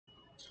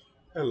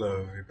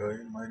Hello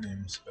everybody, my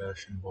name is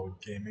Sebastian Board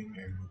Gaming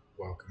and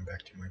welcome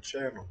back to my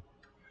channel.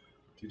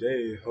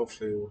 Today,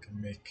 hopefully we can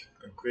make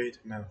a great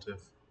amount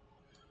of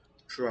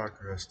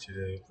progress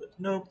today, but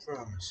no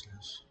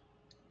promises.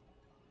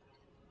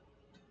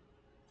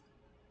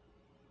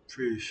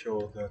 Pretty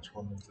sure that's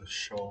one of the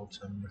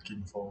shards I'm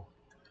looking for.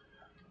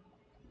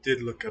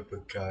 Did look up a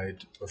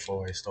guide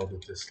before I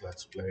started this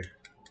let's play,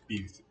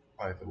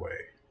 by the way.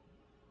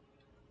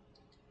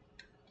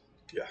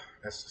 Yeah,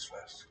 that's just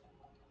fast.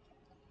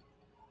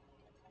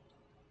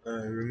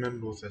 I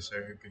remember this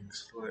area being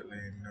slightly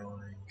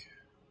annoying.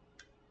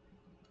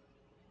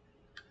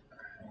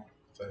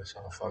 There's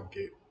our fog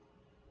gate.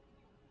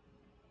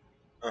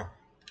 Oh,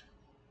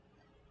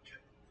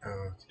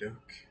 okey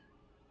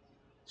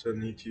So I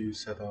need to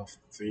set off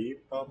 3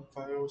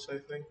 bonfires, I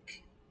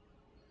think,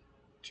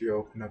 to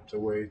open up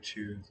the way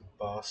to the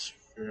boss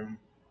room.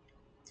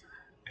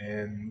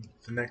 And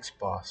the next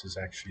boss is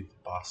actually the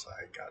boss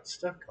I got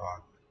stuck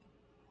on.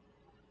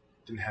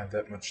 Didn't have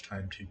that much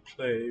time to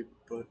play,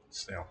 but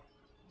still.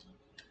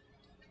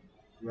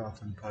 Roth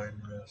and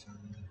Pine Resin.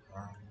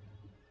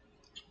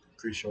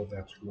 Pretty sure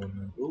that's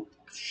one. Oh,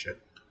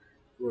 shit.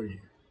 Who are you?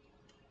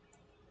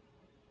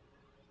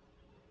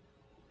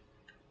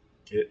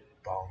 Get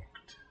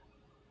bonked.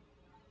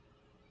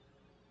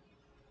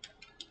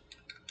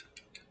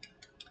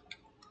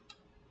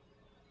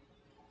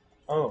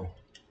 Oh.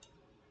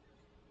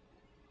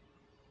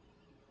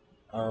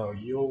 Oh,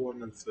 you're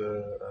one of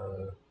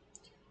the,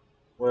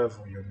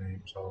 whatever your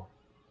names are.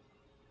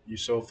 You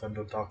saw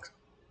Thunder Dark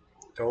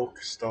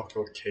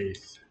Stalker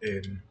Keith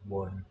in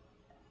one.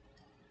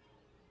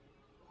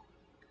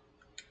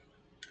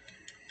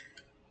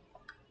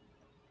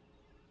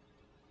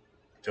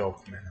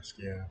 Dark Mask,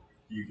 yeah.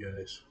 You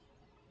guys.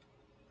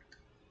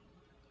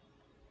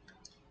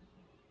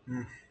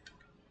 Hmm.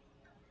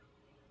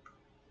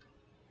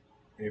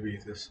 Maybe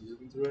this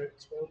isn't the right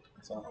spot?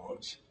 I thought it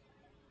was.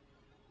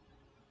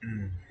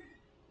 Hmm.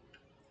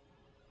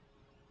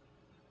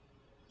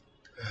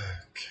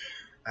 Okay.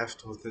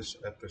 After this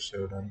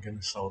episode, I'm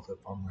gonna start up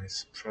on my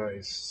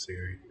surprise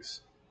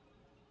series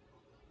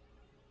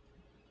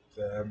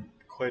that I'm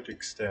quite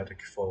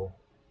ecstatic for.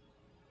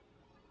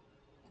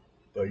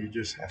 But you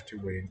just have to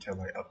wait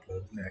until I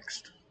upload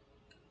next.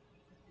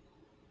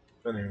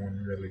 If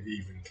anyone really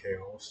even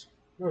cares.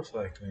 Most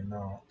likely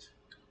not.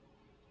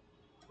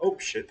 Oh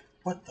shit.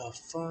 What the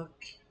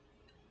fuck?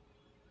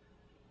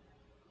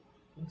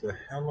 What the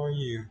hell are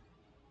you?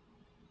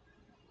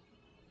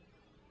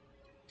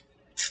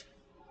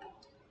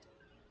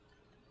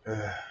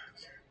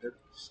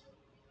 That's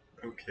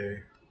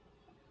okay.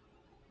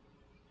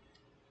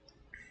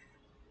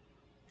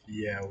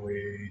 Yeah,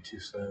 way too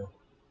slow.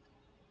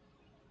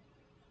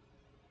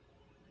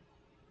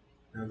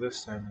 Now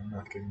this time I'm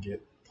not gonna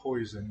get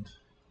poisoned.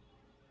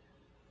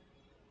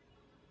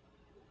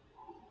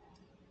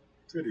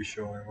 Pretty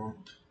sure I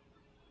won't.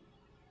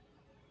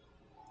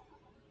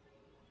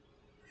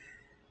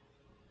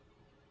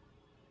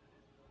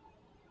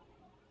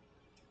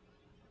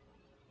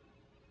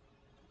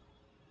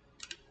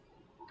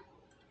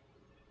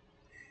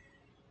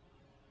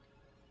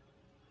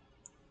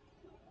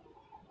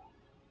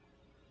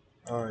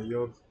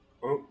 You're.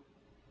 Oh,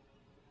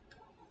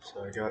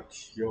 so I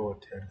got your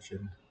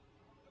attention.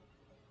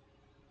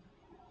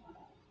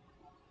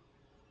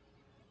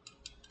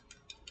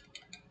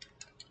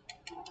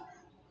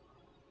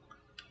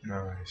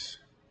 Nice.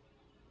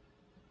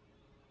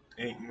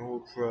 Ain't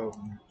no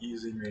problem.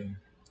 Easy main.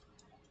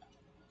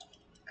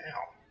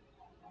 Ow.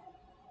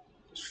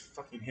 Just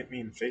fucking hit me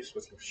in the face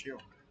with your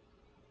shield.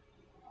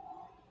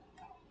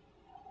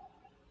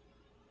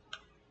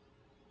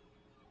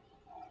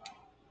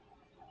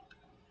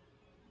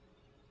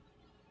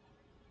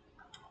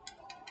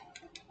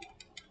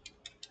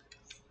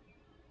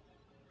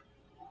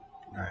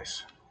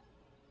 Nice.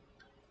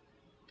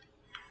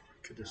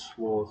 Could have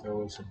swore there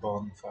was a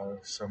bonfire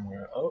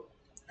somewhere. Oh,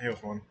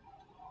 here's one.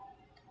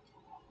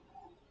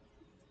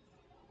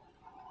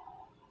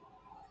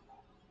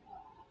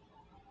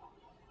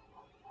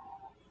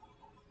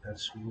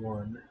 That's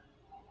one.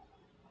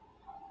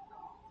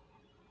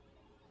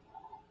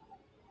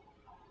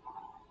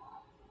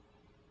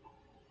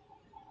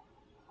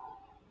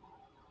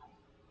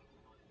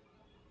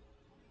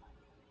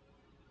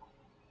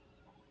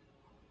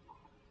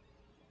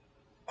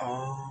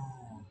 Oh.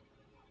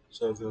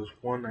 So there's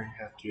one I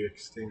have to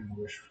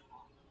extinguish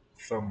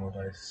from what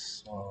I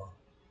saw.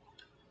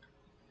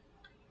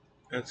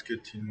 That's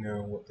good to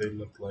know what they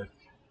look like.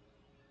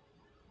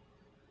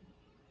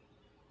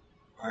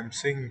 I'm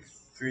seeing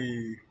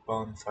 3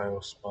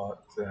 bonfire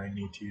spots that I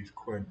need to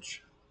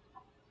quench.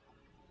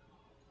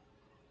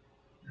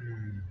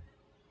 Hmm.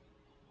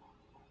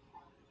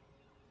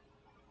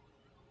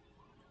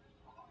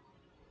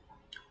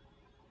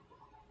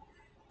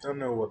 Don't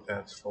know what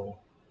that's for.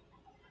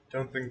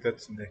 Don't think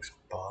that's the next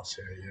boss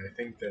area. I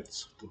think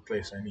that's the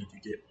place I need to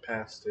get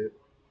past it.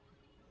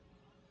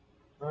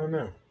 I don't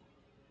know.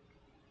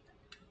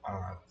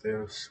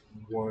 There's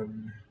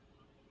one.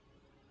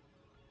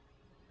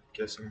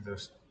 Guessing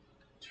there's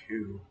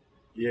two.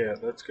 Yeah,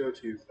 let's go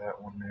to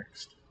that one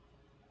next.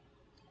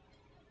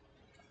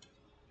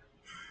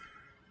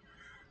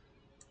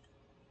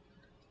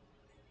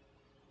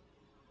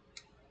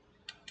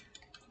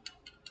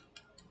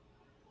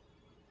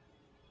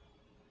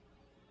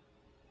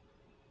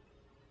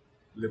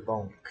 Le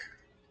Banque.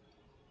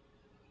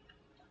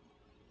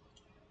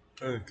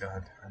 Oh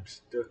god, I'm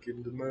stuck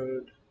in the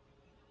mud.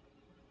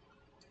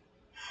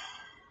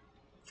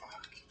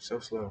 Fuck, so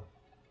slow.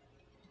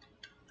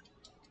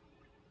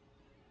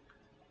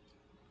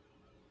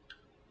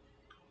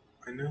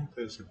 I know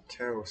there's a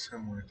tower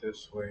somewhere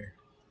this way.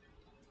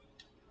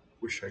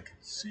 Wish I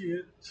could see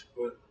it,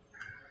 but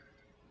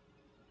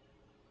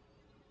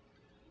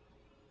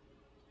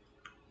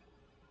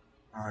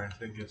I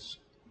think it's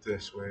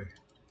this way.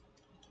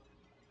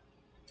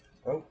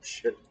 Oh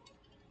shit.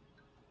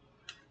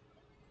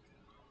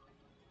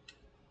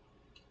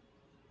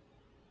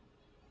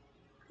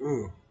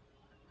 Ooh,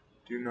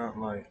 do not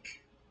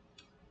like.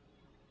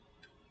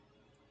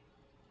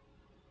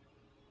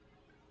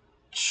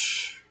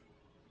 Shh.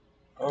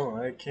 Oh,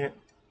 I can't.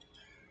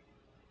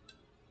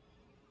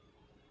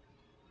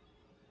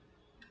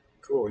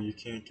 Cool, you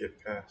can't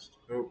get past.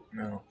 Oh,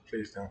 no,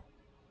 please don't.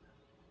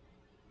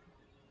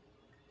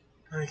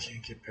 I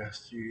can't get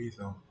past you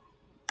either.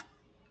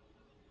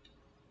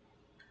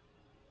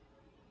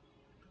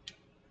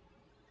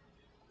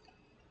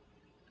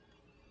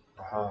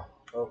 Aha.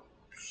 Oh,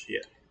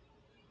 shit.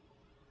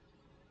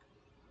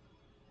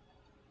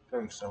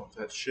 Don't stop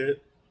that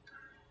shit.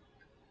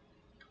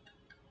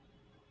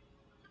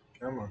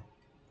 Come on.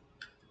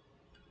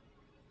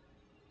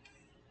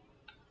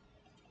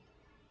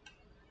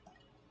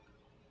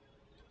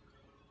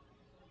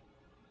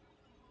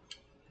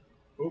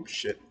 Oh,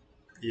 shit.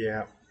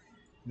 Yeah,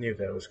 knew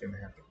that was gonna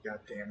happen. God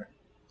damn it.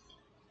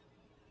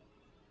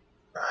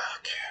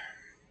 Okay.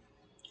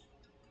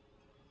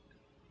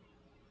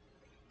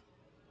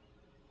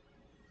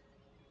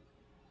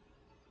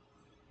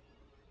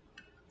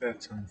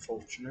 That's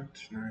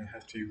unfortunate. Now I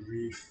have to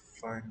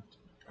re-find.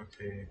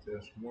 Okay,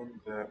 there's one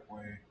that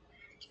way.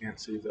 Can't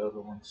see the other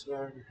one, so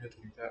I'm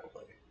heading that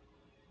way.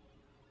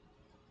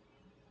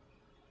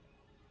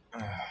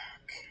 Okay.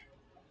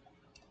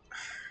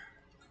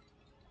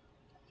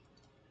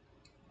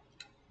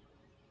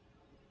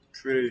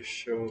 Pretty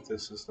sure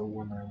this is the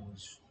one I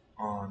was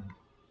on.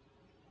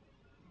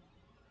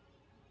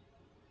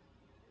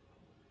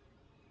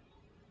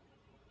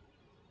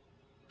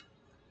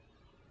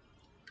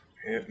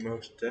 It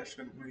most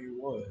definitely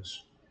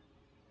was.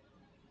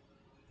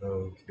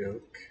 Okay.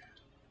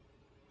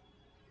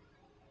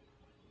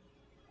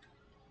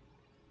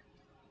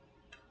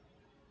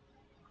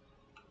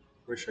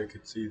 Wish I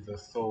could see the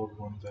third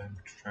one that I'm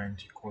trying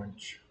to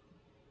quench.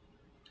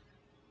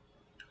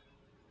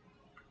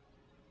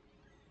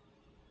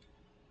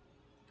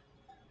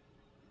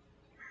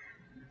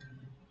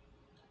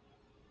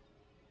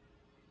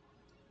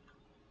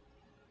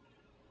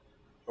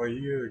 Are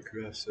you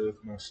aggressive?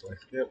 Most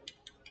likely. Yep.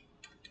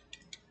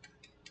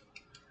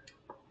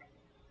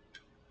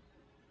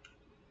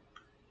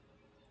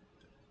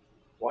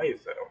 Why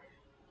though?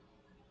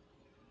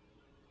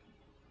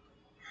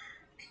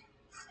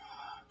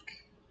 Fuck.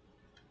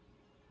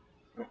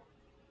 Oh.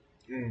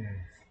 Hmm.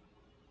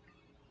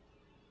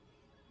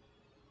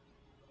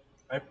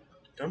 I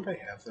don't I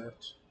have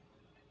that?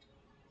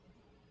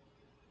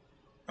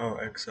 Oh,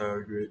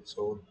 Exile Great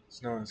Sword.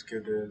 It's not as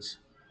good as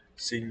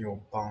Senior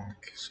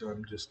Bank, so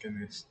I'm just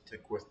gonna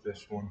stick with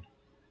this one.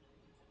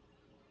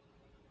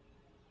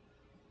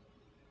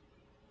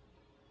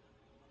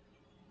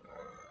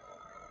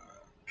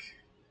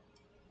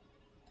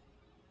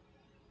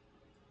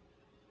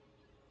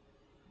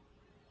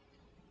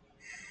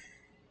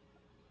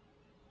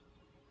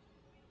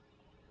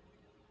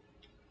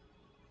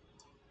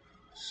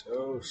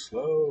 So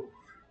slow.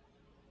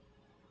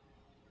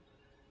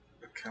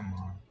 Come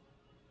on.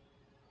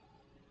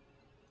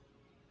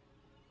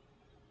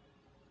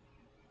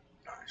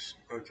 Nice.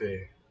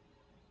 Okay.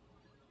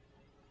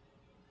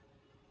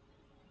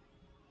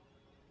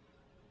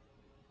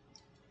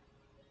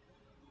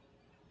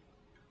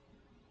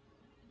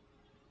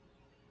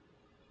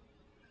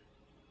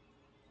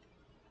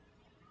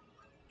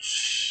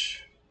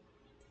 Shh.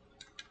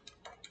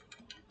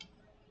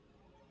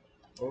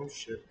 Oh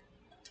shit.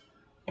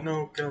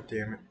 No, god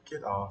damn it.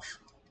 Get off.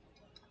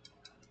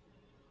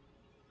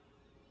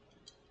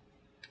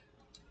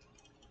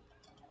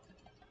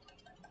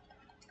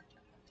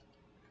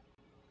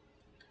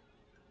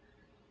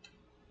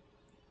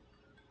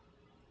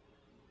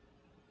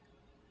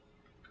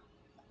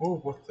 Oh,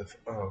 what the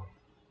oh.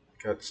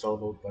 Got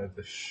startled by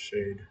the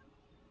shade.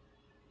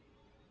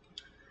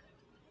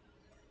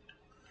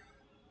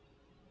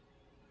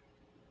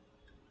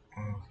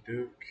 Oh,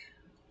 Duke.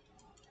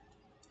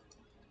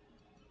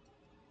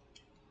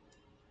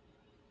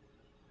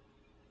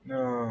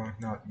 No,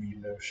 not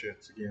Milo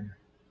shits again.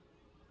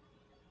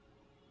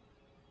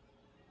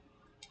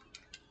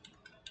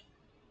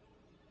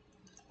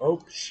 Oh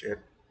shit.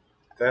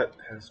 That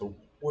has a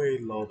way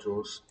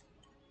larger.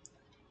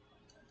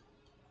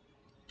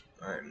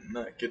 I'm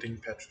not getting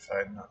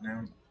petrified, not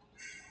now.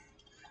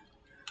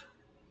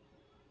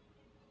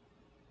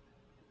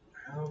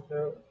 How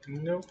about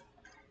nope?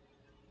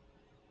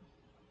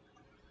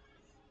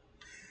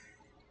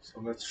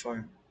 So let's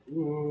find.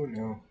 Ooh,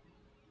 no.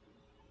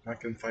 I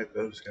can fight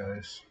those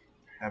guys.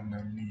 Have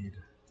no need.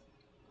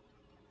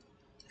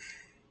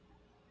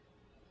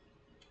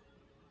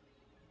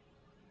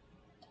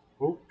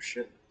 Oh,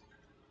 shit.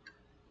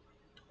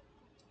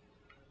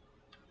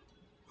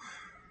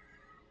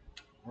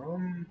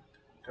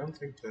 Don't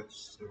think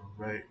that's the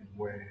right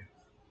way.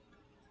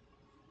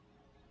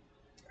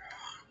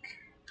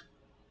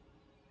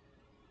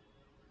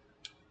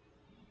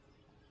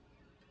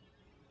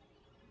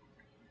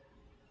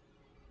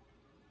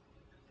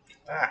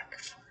 Back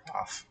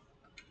off.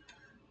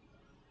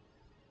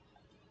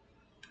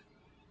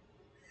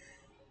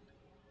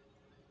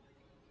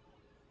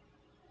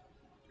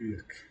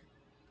 Yuck.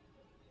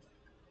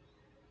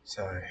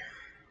 Sorry.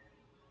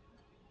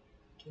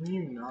 Can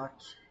you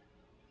not?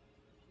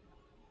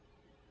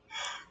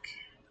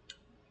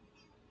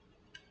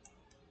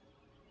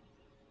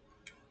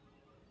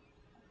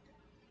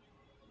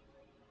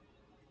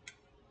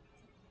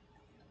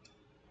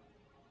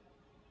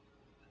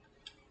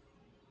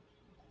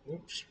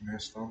 Oops,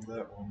 missed on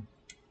that one.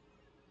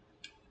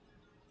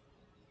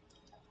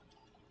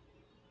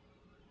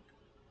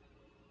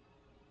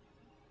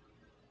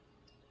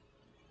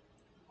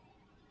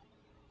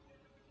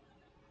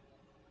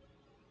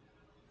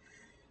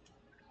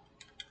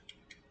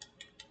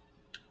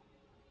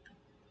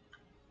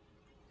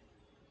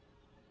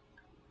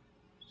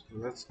 So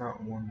that's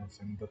not one of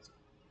them, but.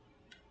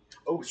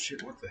 Oh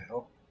shit, what the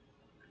hell?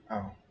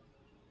 Oh.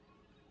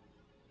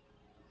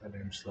 That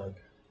damn slug.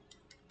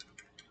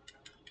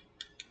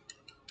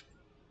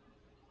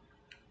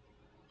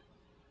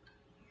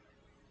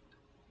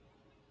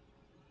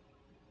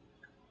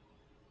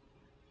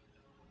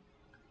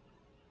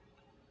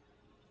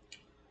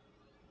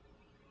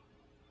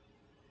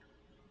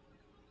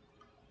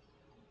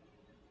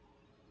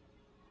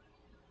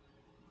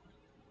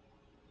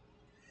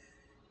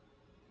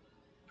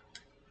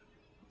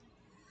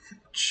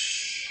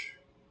 Shh.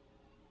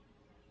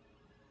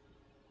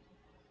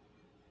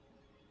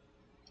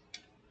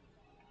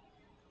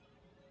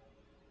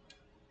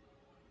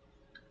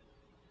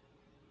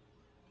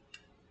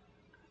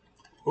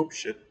 Oh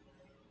shit.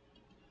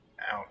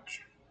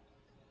 Ouch.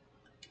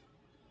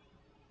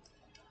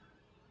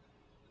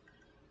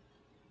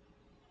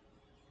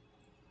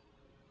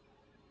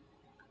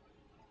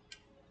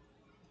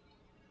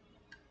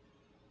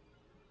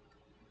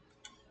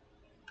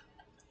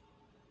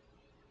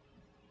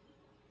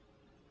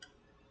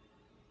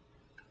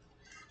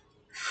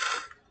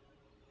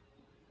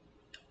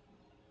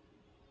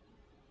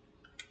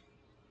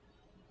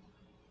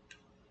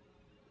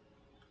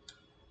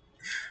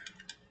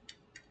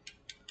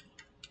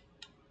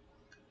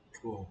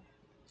 Cool.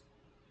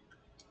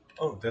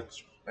 Oh,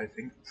 that's, I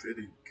think,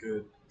 pretty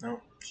good. No,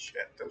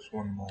 shit, there's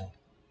one more.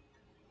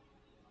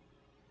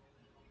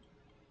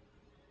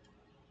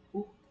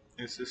 Ooh,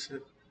 is this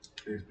it?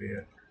 Please be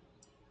it.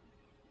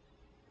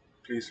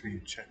 Please be a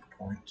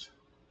checkpoint.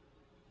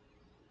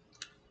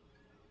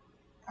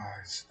 Ah,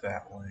 it's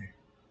that way.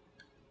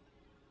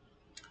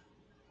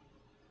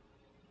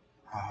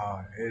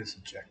 Haha, it is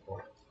a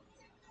checkpoint.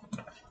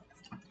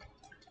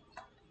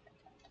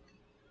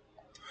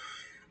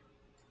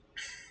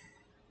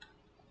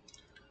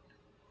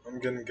 I'm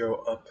gonna go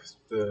up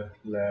the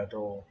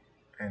ladder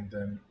and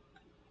then.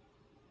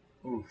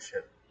 Ooh,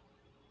 shit.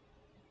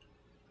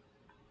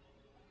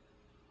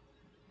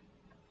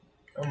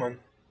 Come on.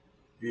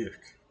 Yuck.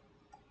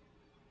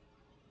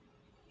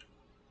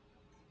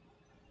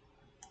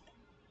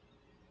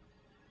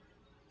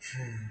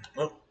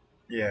 Oh,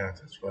 yeah,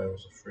 that's what I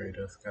was afraid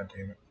of. God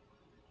damn it.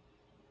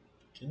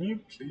 Can you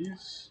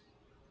please?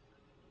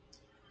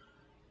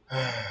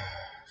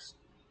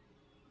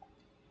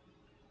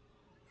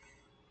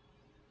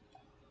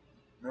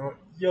 No,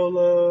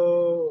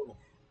 YOLO!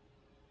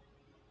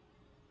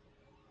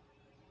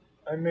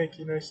 I'm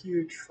making a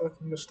huge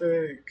fucking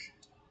mistake.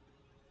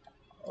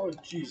 Oh,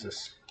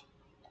 Jesus.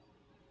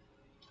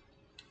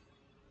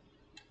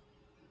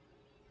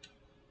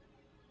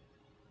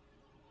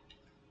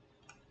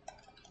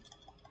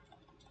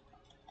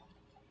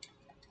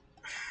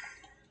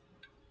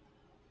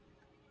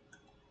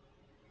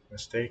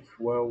 Mistake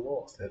well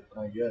worth it,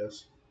 I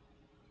guess.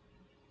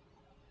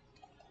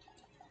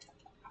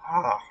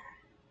 Ah,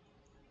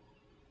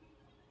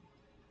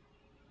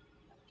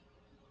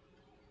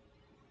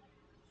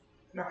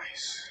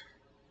 nice.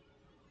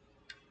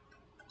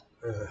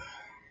 Ugh.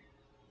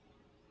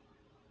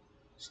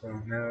 So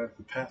now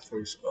the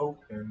pathway's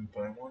open,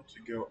 but I want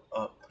to go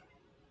up.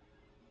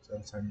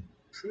 Since I'm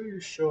pretty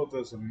sure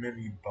there's a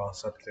mini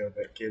boss up there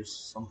that gives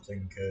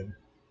something good.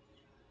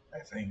 I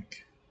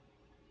think.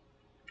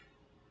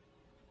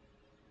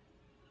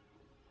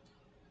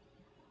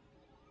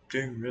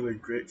 Doing really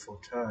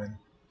grateful time.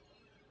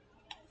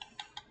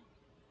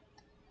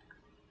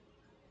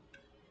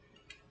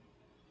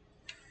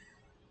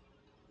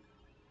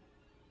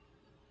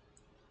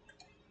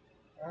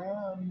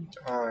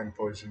 I'm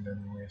poisoned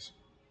anyways.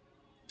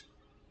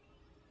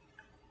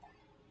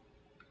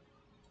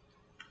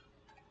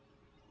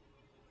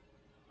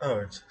 Oh,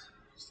 it's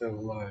still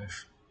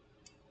alive.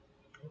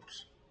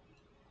 Oops.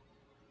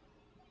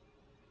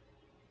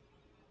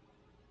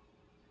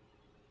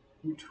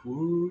 Woot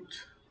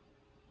woot.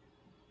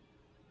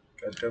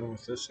 Got done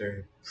with this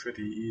area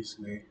pretty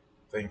easily,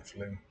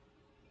 thankfully.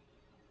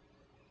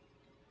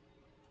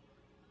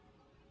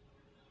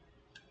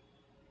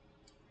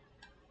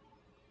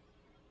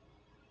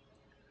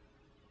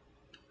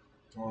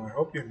 Well, I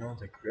hope you're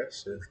not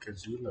aggressive,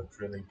 because you look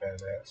really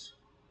badass.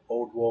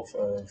 Old Wolf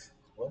of...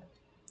 what?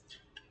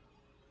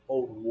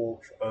 Old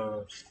Wolf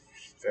of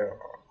Farron.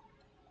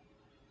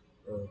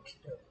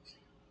 Okay.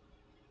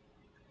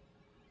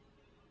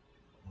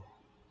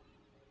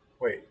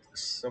 Wait,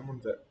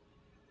 someone that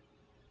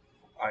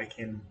I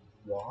can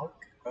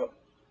walk up?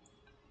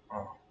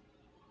 Oh,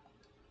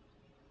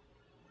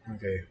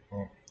 okay.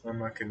 Well, I'm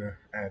not gonna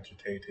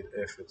agitate it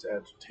if it's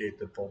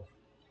agitatable.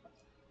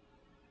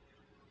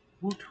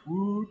 Woot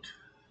woot.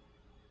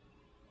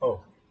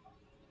 Oh,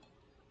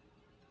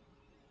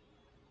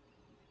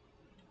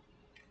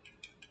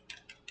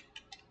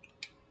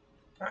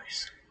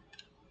 nice.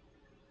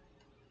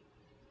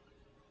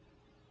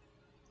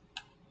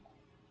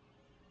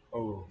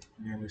 Oh,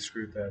 nearly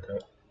screwed that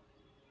up.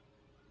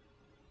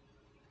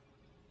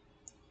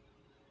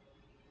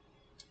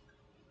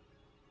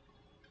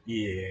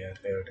 Yeah,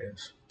 there it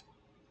is.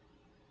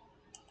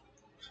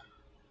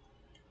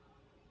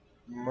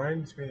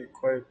 Reminds me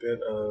quite a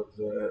bit of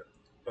the,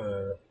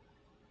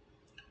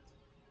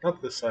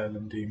 not the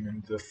Silent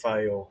Demon, the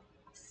File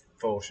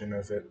version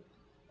of it.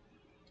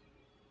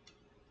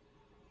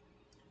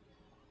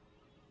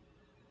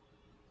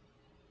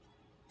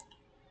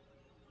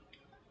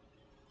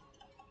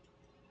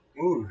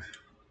 Ooh.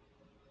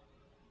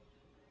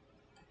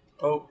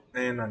 Oh,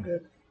 and I'm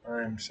dead.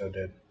 I'm so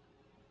dead.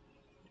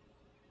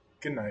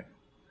 Good night.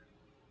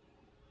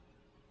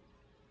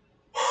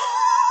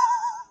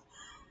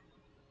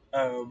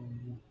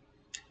 um,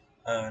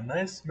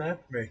 nice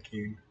map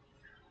making.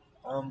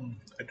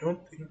 I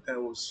don't think that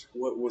was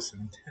what was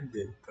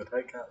intended, but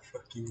I got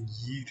fucking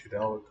yeeted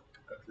out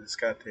of this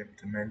goddamn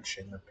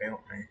dimension,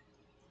 apparently.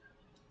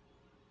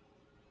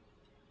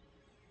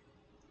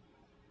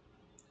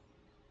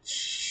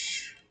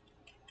 Shh.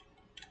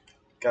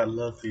 Gotta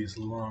love these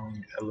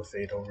long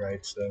elevator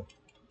rides, though.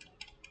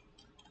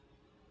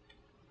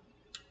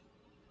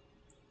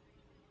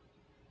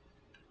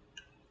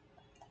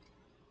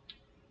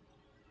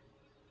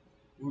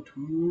 Woot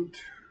woot.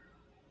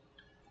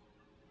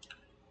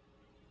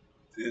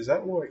 Is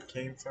that where it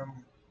came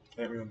from?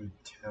 Can't really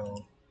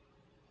tell.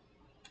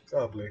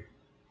 Probably.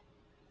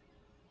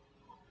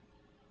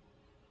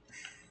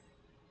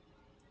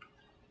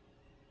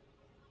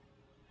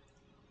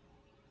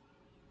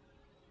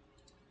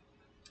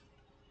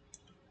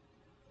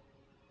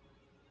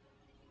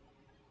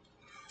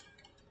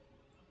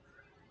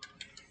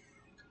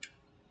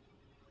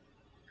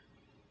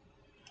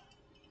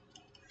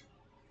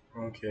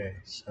 Okay,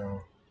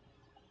 so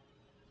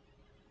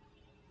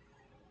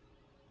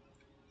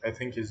I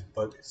think his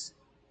butt is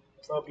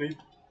probably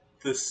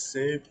the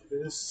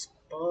safest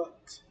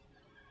spot.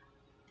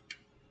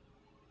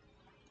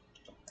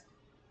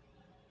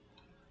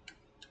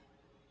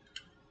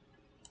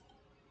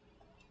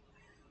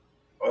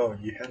 Oh,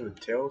 you have a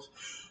tail?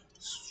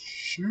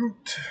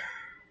 Shoot!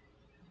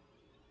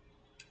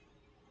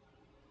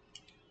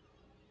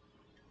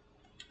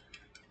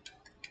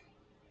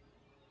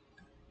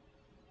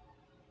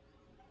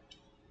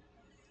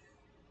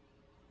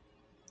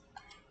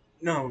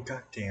 No,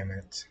 god damn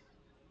it.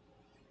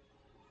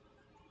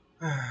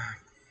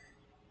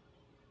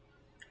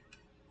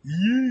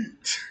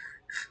 Yeet!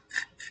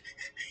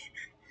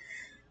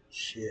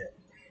 Shit.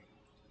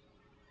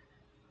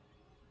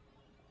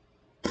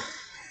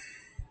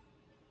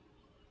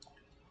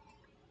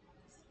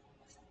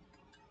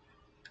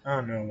 I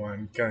don't know why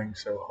I'm going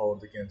so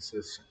hard against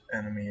this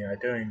enemy. I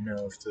don't even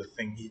know if the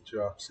thing he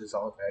drops is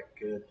all that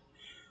good.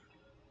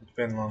 It's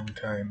been a long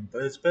time,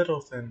 but it's better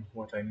than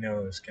what I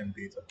know is gonna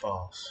be the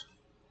boss.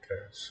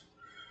 Cause,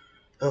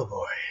 oh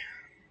boy,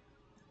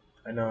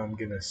 I know I'm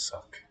gonna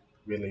suck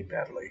really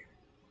badly.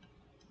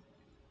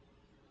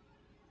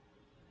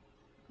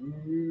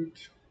 Good.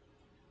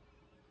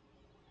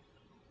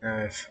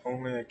 If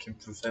only I can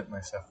prevent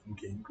myself from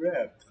getting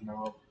grabbed, then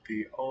I'll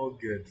be all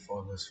good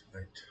for this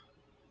fight.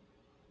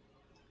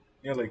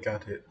 Nearly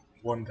got it,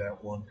 won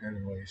that one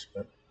anyways,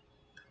 but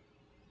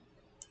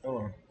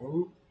hold on.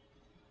 Ooh.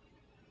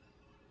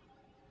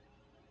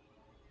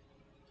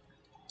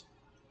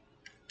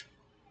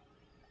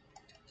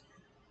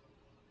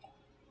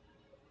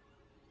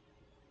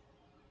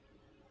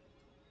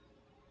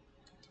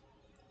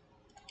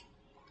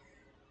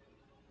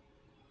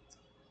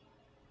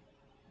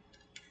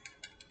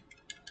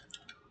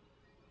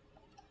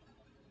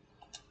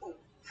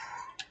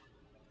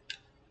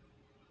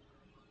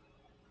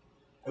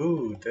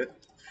 Ooh, that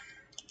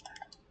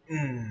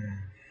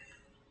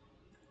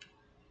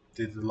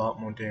did a lot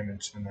more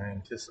damage than I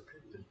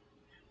anticipated.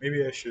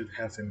 Maybe I should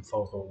have him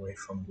fall away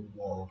from the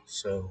wall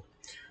so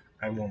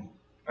I won't.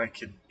 I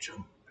could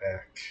jump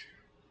back.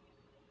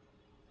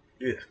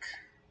 Yuck.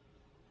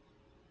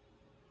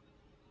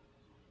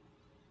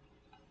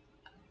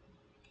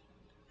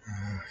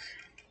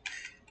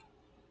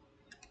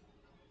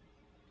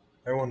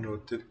 I wonder,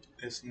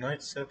 is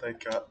Knight said I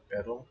got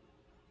battle?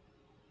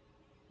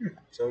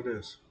 So it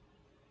is.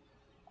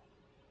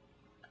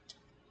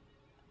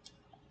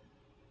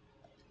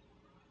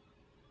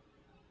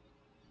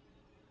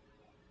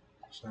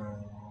 So,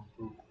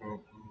 boop, boop,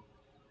 boop.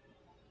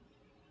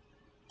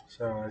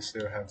 So I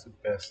still have the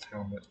best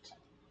helmet.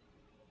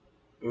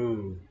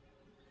 Ooh,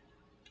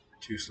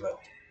 too slow.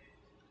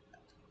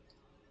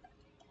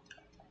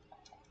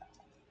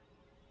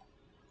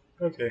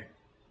 Okay,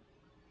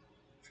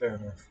 fair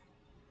enough.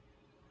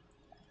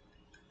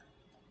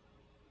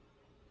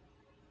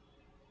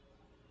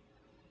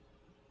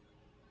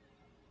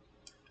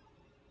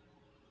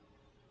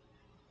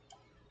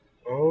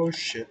 Oh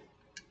shit.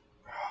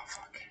 Oh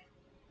fuck.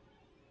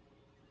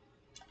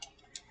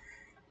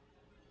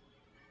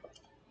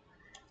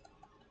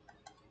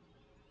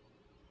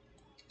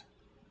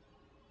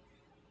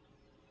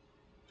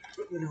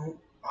 No.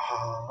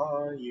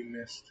 Ah, you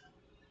missed.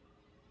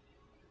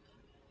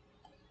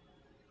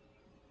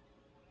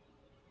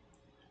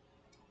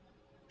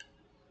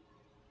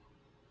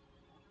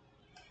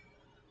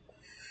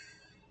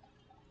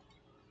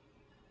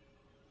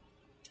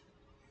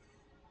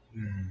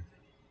 Hmm.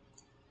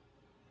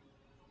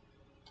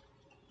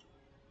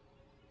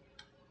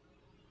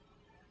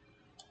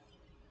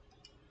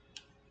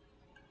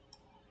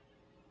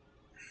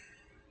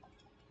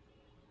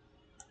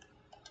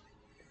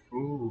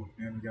 Ooh,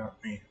 nearly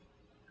got me.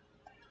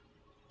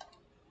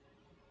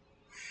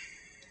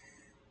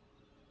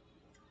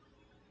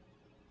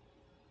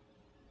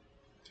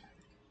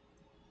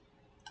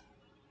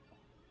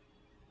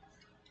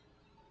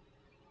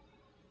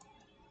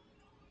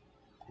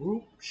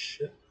 Ooh,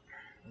 shit.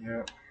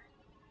 Yeah.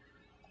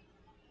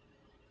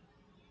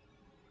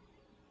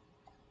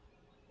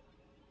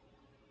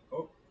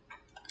 Oh,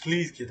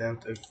 please get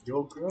out of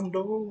your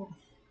grundle.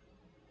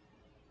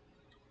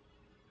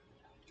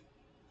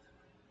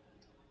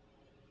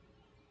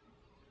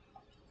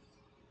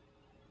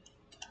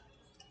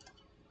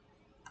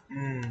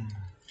 Hmm.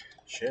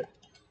 Shit.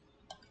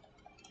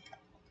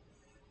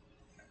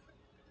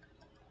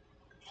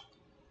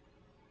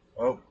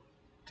 Oh,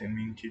 didn't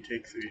mean to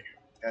take three.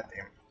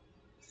 Goddamn.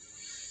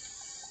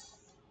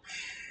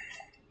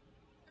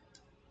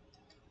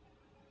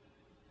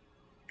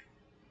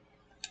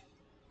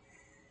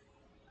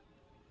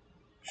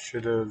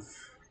 Should have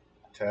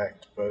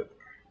attacked, but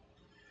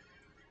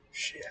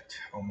shit.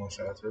 Almost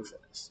out of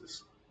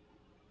fastest.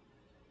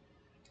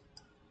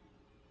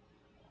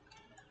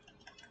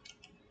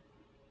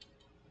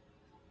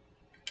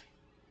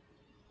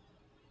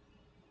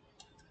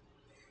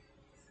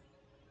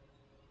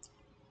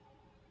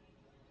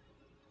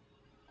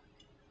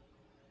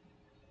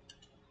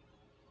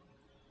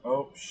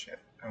 Oh shit.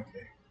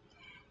 Okay.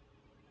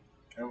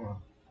 Come on.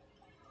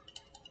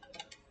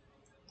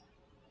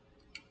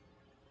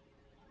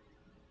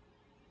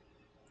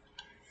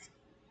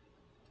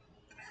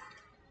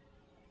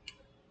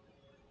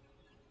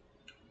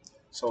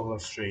 Soul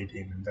of Stray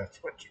Demon, that's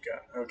what you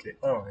got. Okay.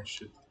 Oh, I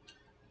should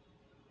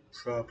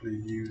probably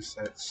use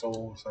that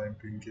souls I've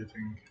been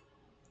getting.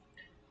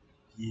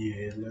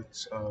 Yeah,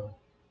 let's go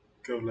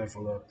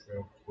level up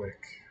real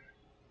quick.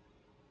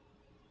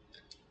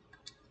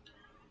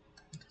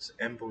 What does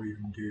Embo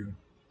even do?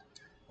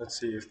 Let's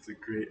see if the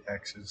Great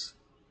Axes.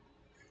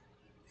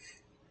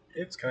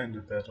 It's kind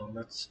of better.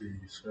 Let's see.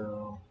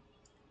 So,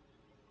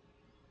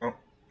 oh,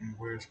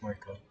 where's my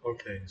club?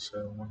 Okay,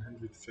 so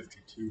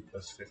 152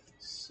 plus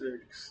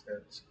 56.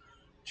 That's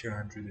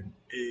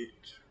 208.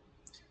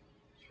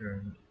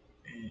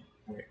 208.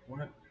 Wait,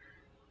 what?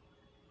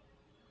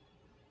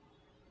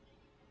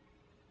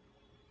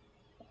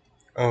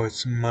 Oh,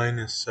 it's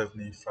minus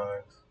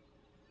 75.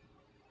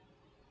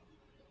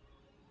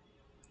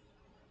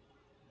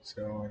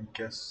 So I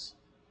guess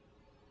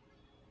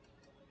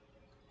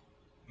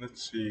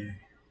let's see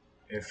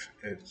if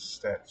its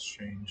stats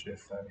change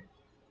if I.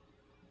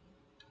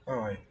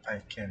 Oh, I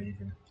can't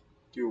even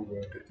do a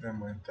word. Never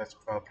mind. That's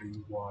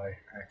probably why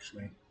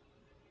actually.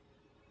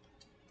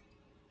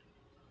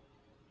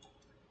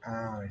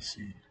 Ah, I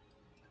see.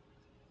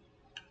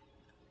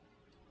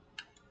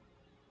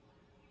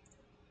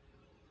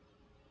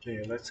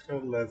 Okay, let's go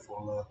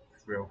level up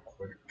real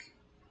quick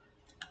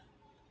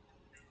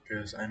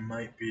because I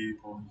might be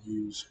able to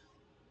use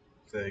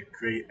the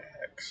Great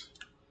Axe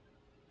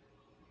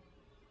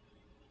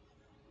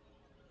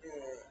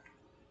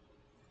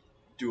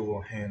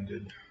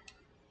dual-handed.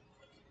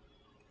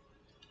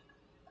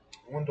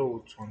 I wonder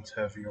which one's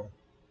heavier.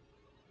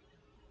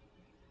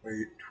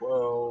 Wait,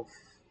 12,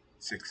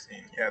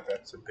 16. Yeah,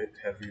 that's a bit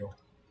heavier.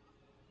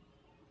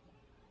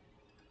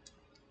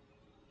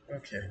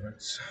 Okay,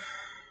 let's.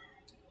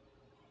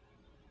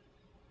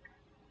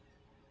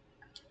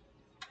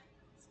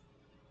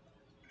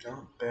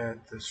 Not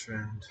bad this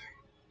round.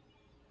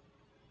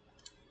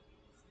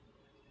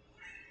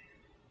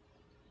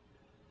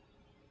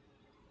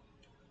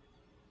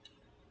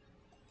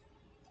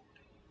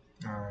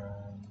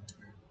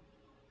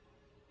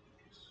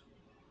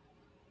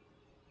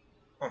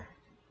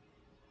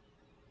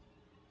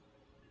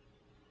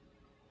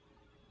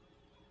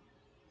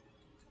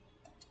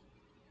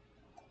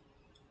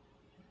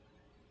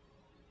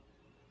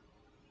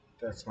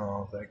 That's not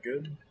all that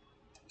good.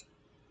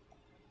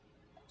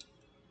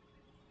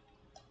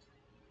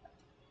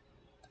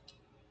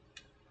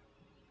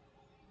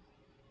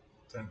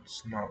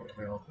 That's not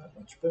really all that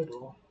much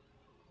better.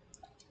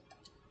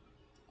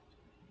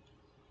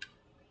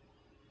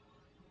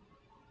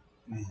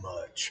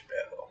 Much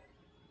better.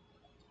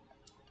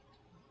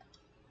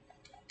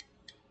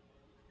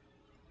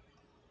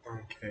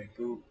 Okay,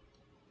 boop.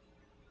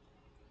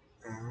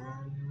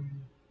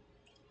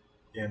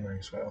 Yeah, might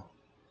as well.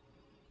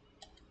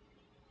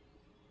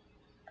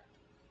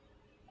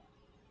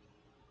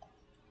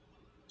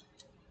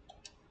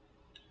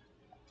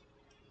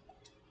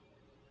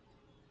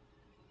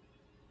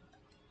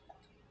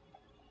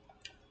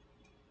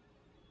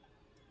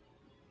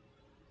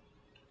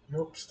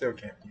 Nope, still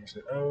can't use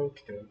it.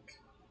 Okie doke.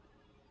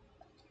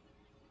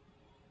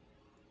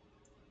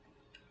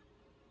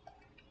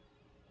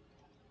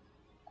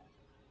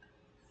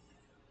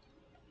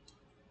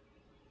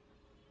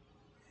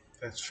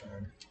 That's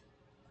fine.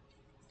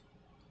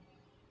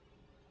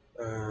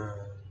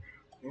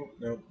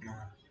 Nope,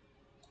 not.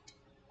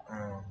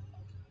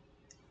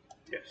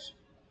 Yes.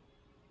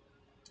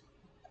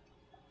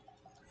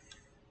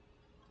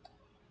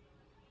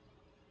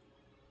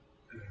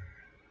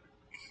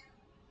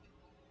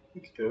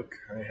 Okie doke.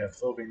 I have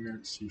 30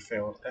 minutes. You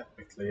failed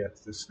epically at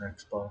this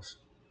next boss.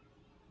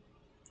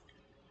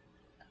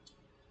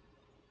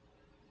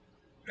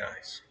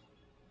 Nice.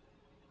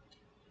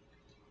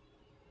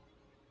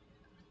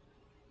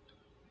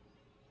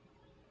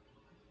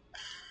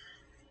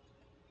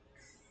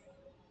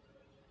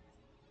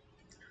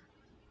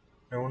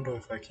 I wonder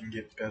if I can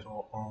get better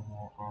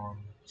armor on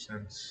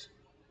since.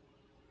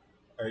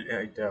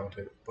 I doubt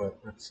it, but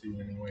let's see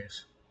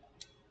anyways.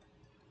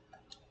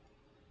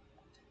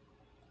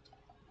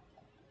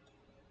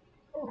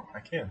 Oh, I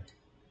can.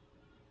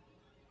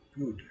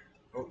 Good.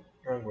 Oh,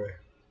 wrong way.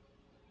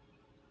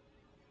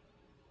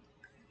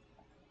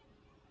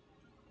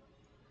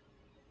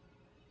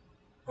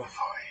 Oh boy.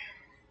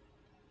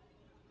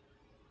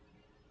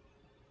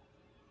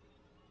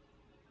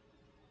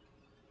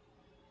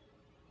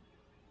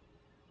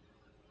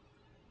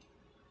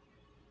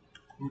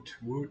 Woot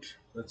woot.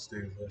 Let's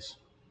do this.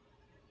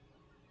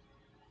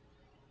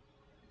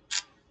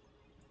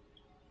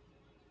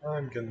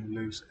 I'm gonna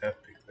lose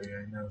epically,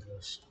 I know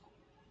this.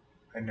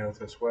 I know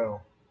this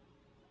well.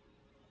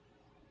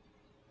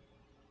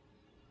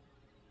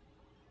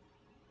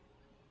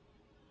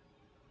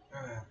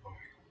 Ah, boy.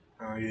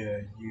 Oh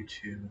yeah, you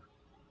two.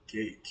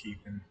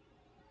 Gatekeeping.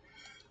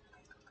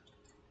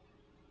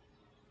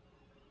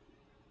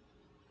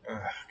 Ugh.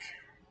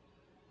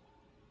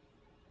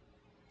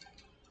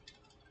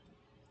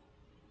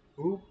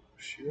 Oop,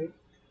 shit.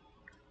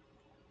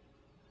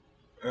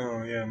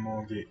 Oh yeah,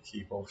 more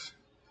gatekeepers.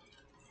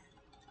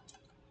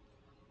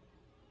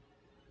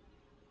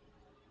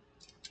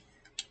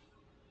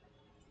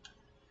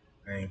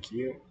 Thank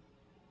you.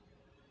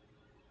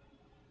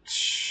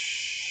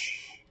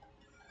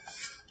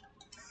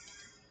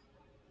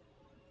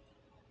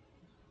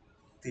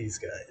 These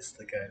guys,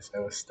 the guys I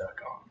was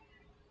stuck on.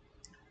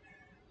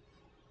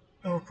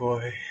 Oh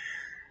boy.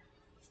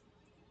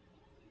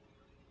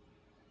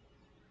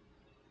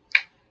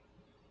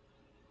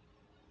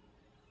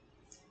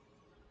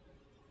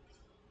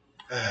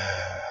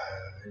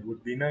 It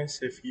would be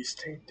nice if you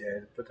stayed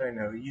dead, but I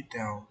know you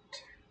don't.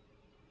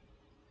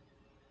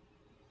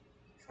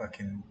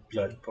 Fucking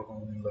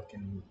blood-bone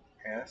looking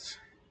ass.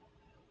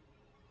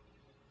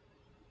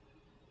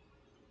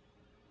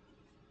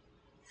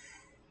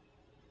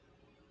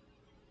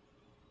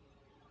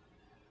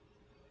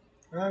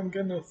 I'm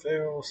gonna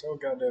fail so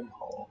goddamn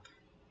hard.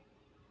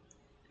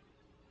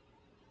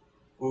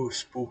 Oh,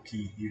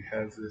 spooky, you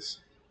have this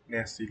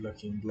nasty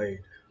looking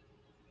blade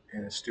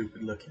and a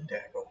stupid looking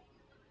dagger.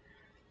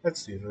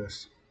 Let's do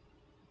this.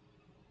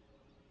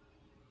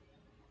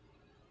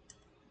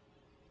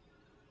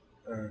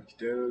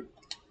 Dude,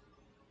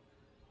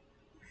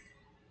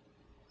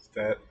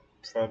 that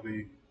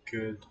probably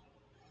good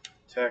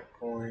attack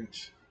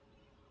point.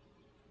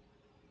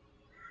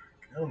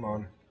 Come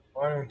on,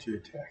 why don't you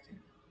attack him?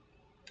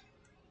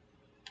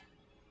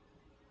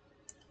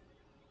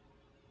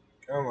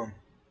 Come on.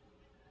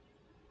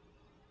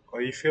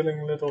 Are you feeling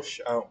a little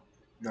oh,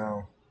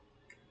 no.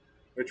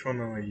 Which one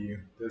are you?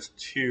 There's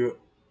two.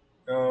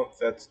 Oh,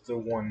 that's the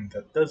one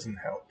that doesn't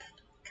help.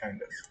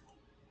 Kind of.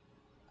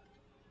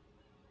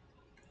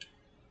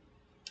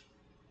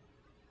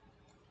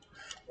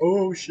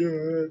 Oh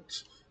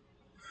shit!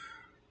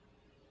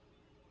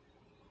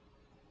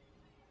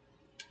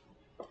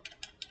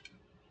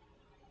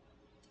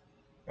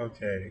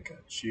 Okay,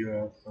 got you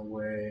out of the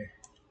way.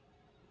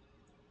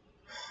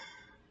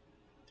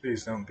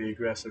 Please don't be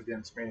aggressive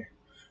against me.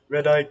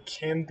 Red Eye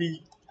can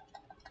be.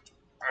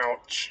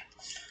 Ouch.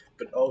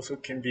 But also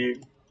can be a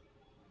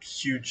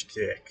huge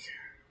dick.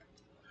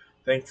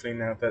 Thankfully,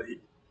 now that he.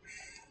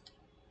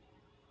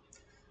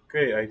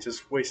 Great, I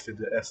just wasted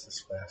the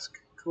Estus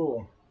flask.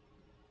 Cool.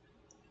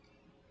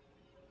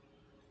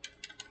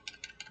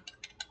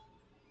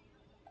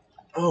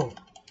 Oh,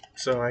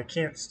 so I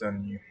can't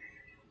stun you.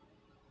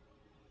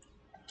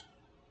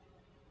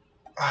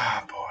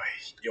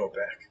 You're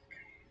back.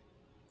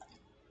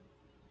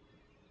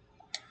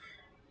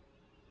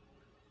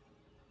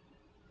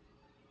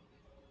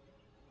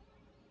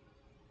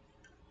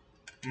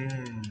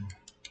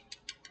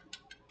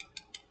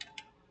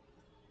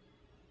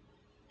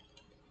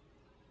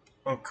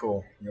 Oh,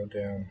 cool. You're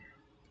down.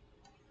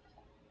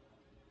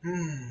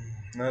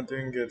 Not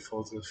doing good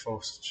for the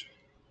first.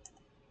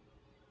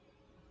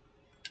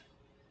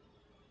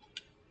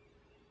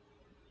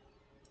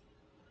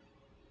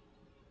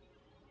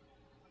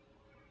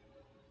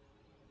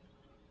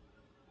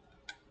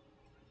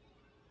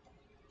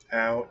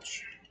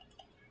 Ouch.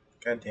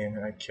 God damn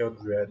it, I killed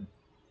red.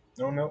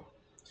 No, no.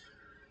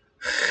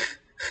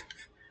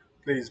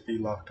 Please be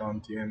locked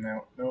onto you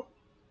now. Nope.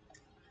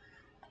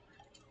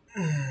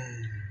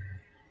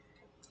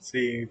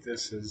 See,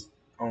 this is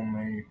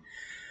only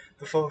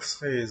the first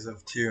phase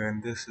of 2,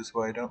 and this is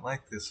why I don't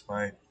like this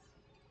fight.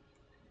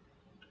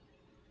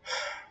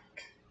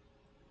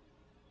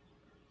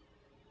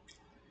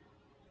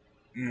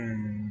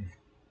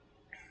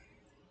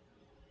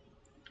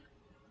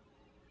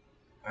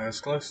 I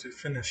was close to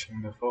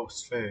finishing the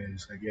first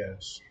phase, I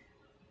guess.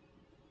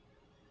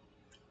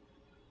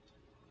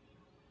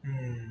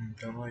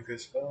 Don't like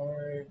this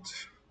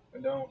fight. I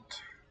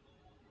don't.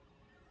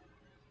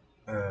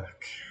 Ugh.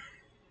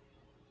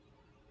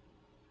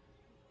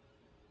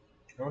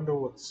 I wonder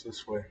what's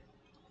this way.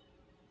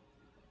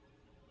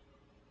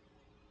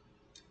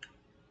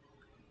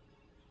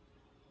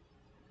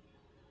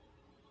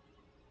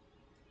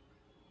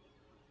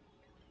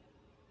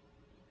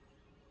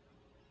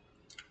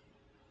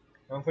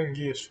 Nothing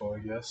useful, I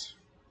guess.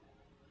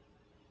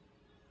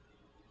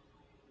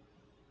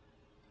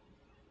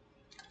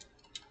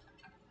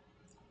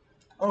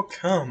 Oh,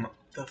 come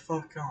the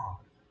fuck on.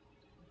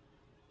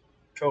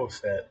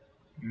 Coast that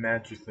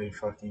magically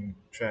fucking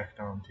tracked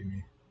onto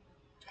me.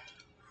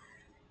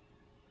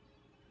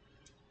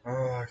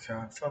 Oh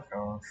god, fuck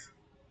off.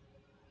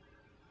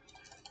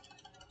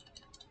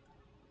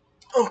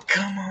 Oh,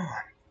 come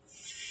on!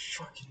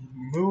 Fucking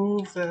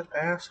move that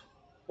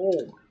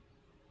asshole.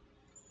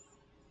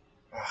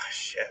 Oh,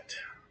 shit.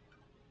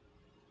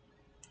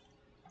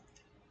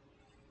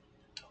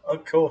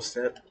 Of course,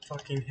 that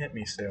fucking hit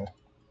me still.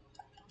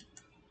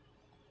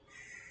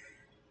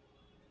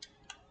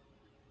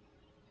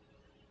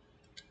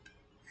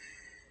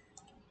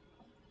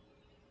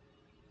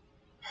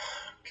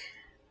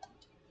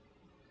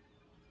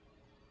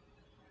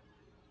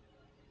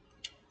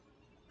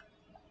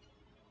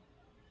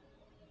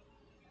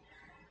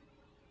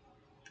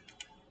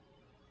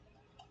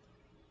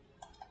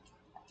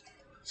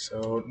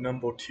 So,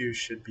 number 2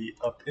 should be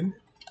up in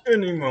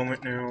any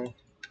moment now.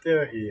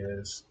 There he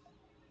is.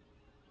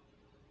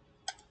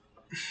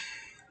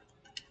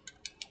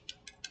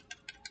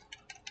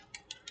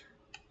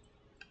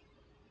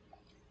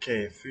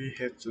 Okay, 3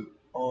 hits is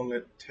all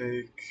it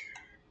take.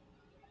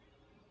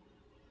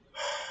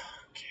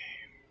 Okay.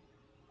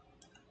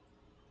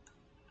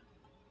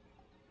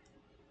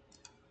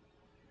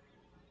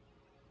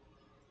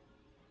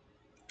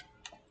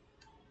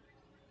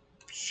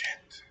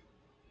 Shit.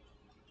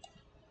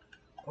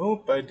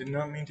 Oh, I did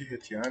not mean to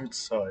hit you. I'm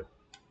sorry.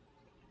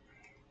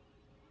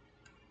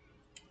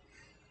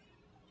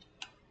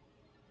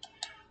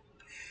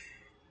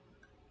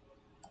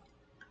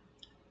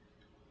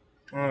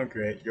 Oh,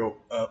 great. You're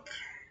up.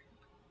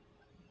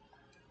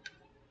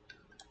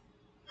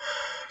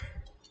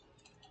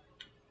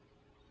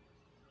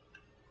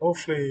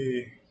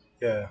 Hopefully,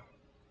 yeah.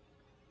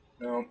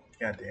 No,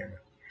 god damn it.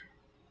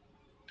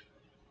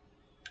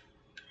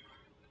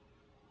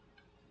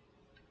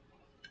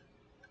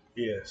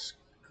 Yes,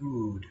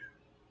 good.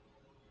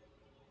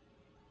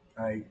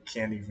 I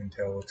can't even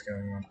tell what's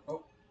going on.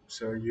 Oh,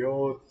 so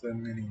you're the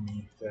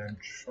mini-me that I'm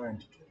trying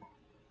to kill.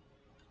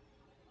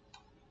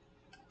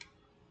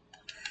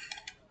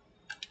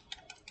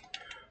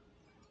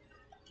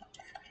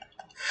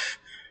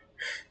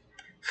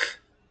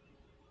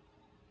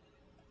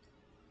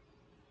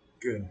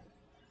 Good.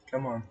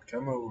 Come on,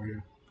 come over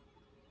here.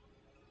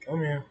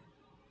 Come here.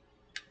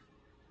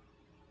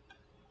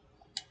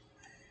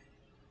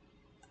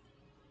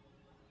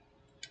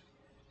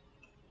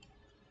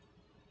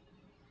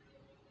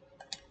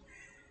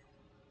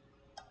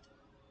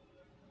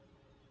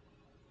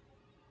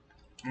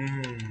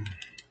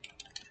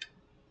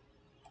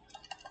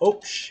 Oh,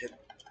 shit.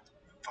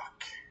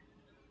 Fuck.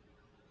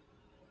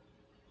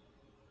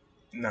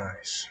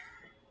 Nice.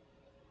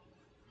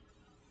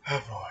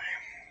 Oh boy.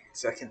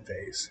 Second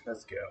phase.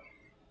 Let's go.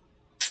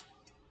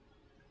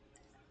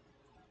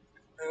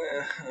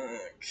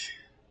 Okay.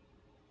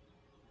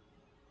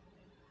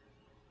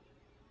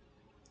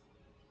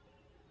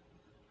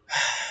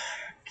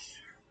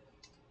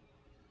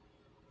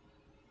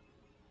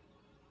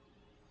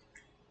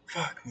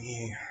 Fuck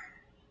me.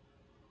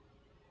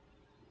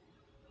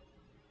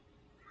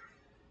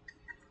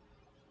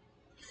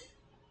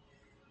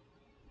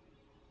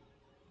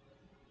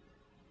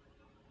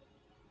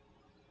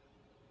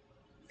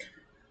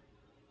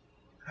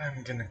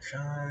 I'm gonna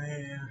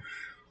try.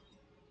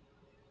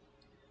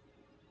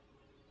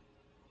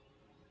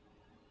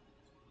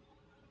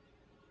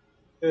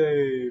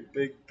 Hey,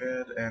 big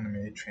bad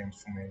anime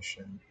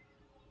transformation.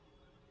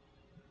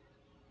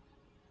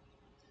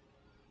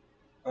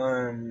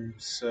 I'm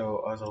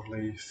so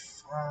utterly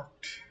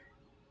fucked.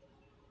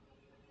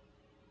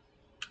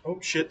 Oh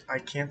shit, I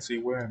can't see.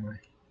 Where am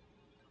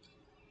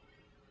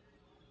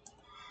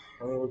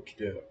I?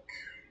 Okay.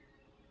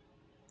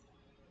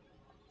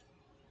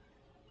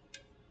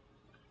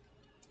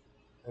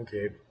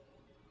 Okay.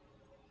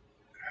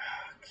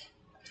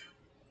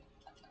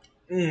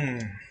 Hmm.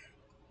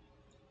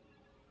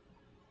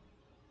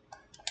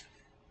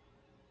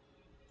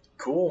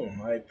 Cool.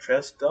 I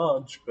pressed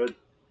dodge, but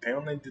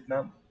apparently did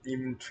not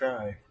even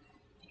try.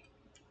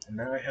 And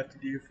now I have to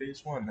do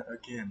phase one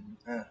again.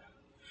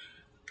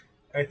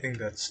 I think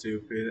that's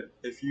stupid.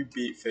 If you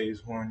beat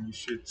phase one, you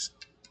should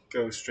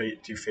go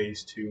straight to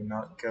phase two,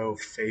 not go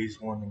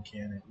phase one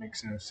again. It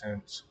makes no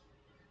sense.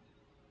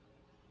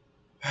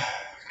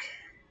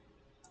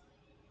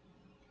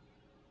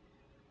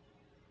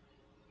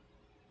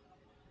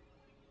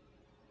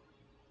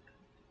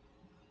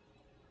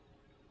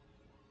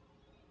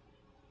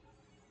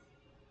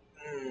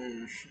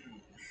 Hmm.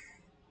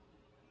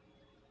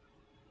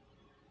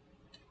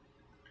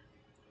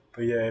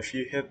 But yeah, if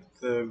you hit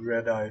the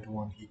red-eyed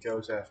one, he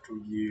goes after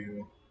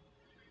you.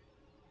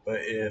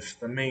 But if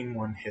the main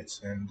one hits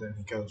him, then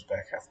he goes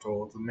back after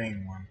the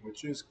main one,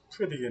 which is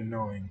pretty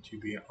annoying to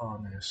be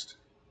honest.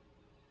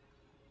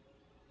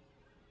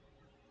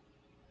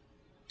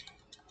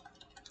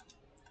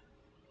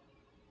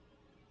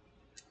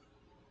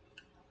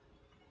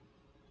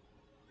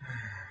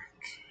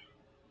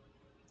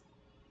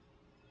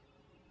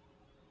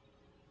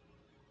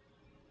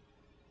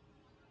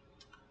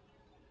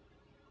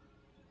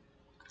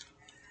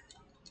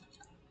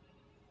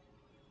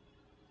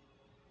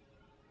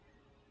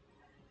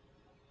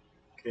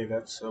 Okay,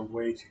 that's a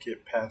way to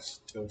get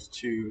past those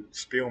two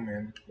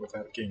spearmen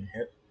without getting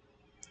hit.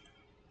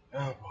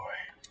 Oh boy.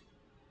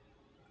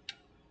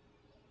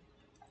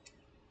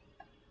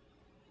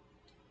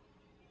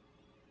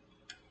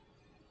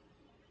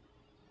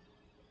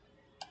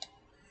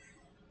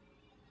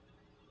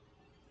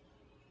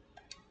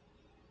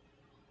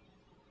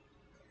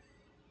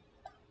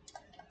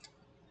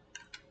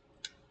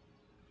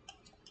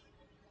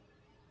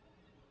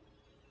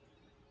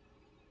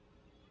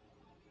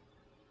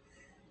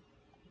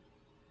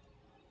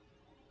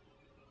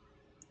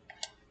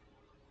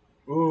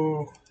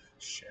 Ooh,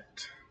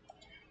 shit.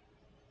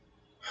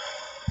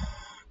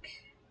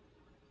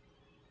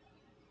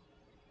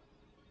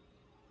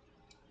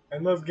 I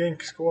love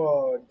gank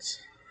squads.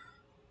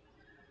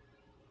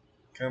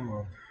 Come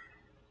on.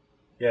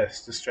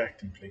 Yes,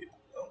 distracting plate.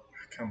 Oh,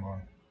 come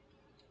on.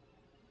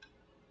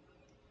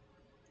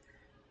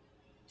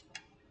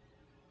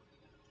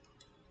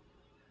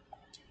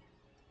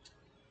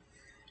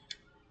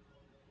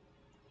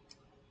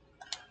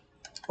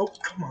 Oh,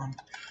 come on.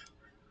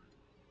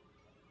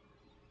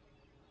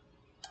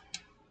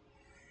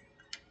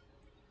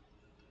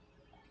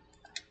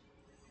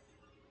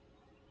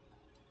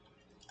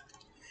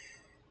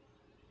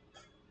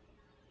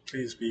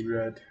 Please be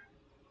red.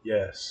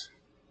 Yes.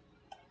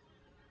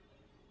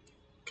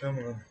 Come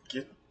on.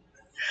 Get.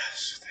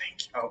 Yes,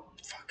 thank you. Oh,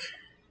 fuck.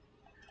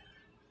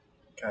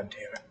 God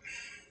damn it.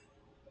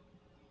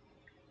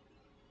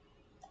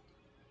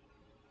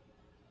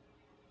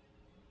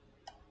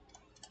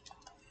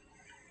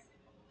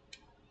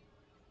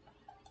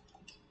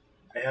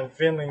 I have a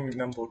feeling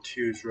number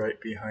two is right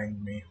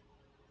behind me.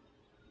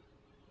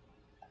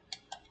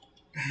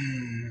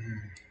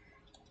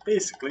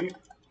 Basically.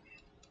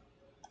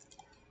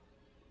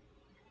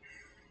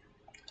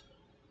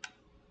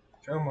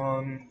 Come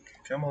on.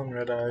 Come on,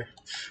 Red Eye.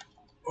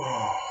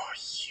 Oh,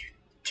 you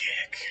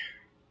dick.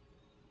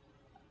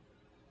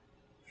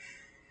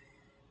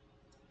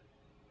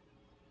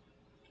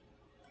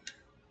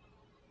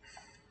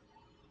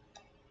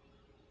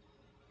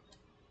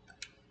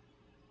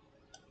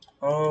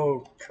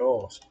 Oh,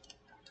 course.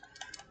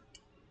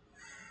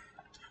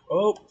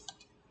 Oh,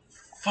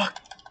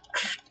 fuck.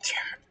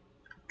 Damn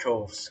it.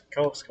 Course.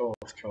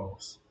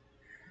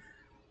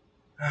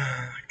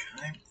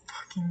 I'm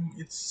fucking.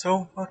 It's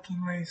so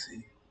fucking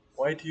lazy.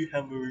 Why do you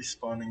have a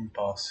respawning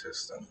boss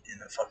system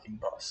in a fucking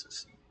boss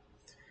system?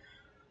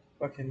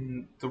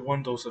 Fucking the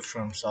wonders of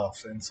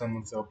FromSoft and some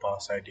of their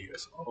boss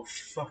ideas are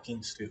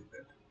fucking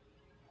stupid.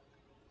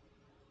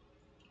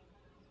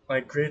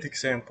 Like great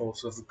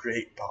examples of a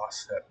great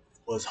boss that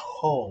was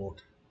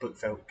hard but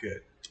felt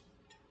good.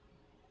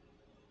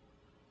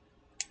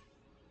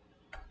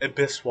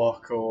 Abyss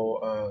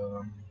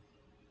Walker,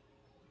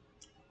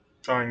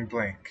 drawing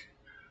blank.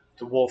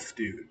 The Wolf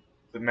Dude,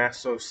 the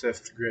Master of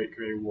Sith, the Great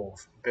Grey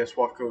Wolf, Abyss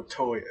Walker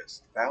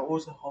Toyas. That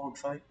was a hard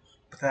fight,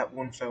 but that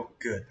one felt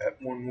good.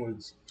 That one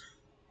was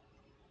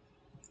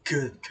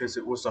good because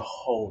it was a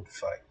hard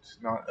fight,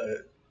 not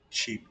a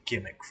cheap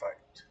gimmick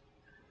fight.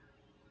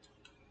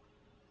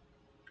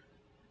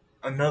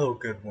 Another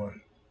good one,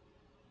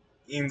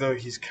 even though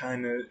he's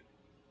kind of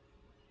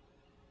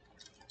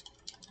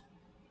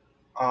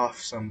off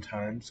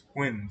sometimes,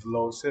 Gwyn, the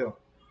Lowest Hill.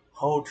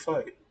 Hard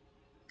fight.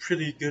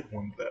 Pretty good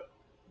one though.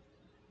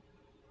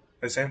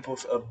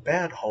 Examples of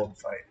bad hold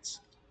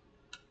fights: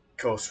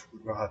 Ghost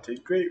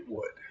Rotted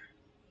Greatwood,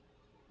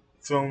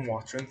 Throne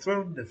Watcher and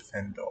Throne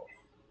Defender,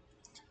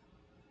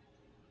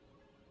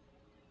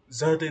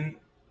 Zud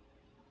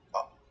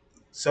uh,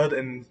 Zud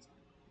and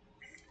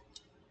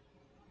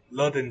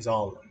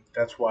Luddenzalan.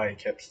 That's why I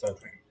kept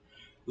stuttering.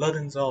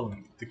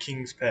 Luddenzalan, the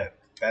king's pet.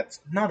 That's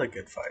not a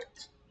good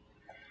fight.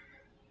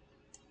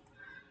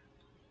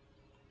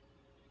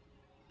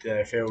 Did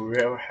I feel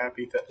real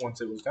happy that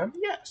once it was done?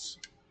 Yes.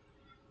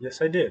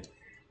 Yes, I did.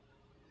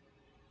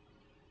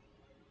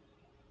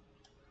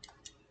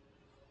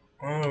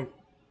 Oh,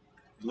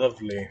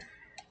 lovely.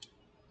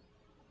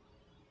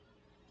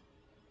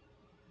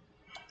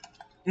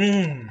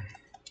 Mmm.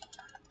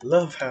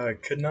 Love how I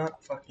could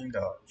not fucking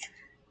dodge.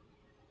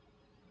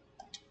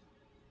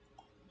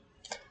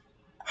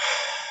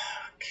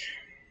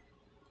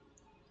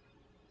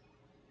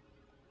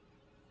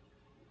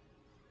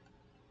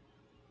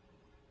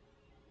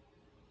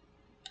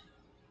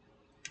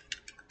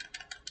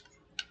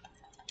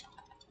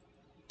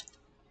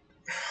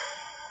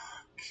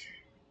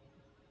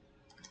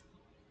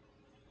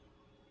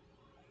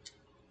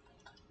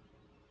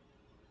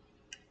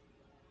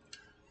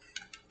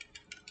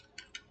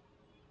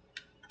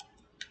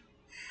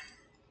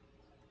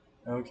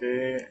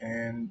 Okay,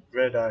 and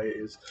Red Eye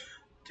is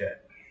dead.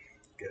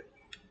 Good.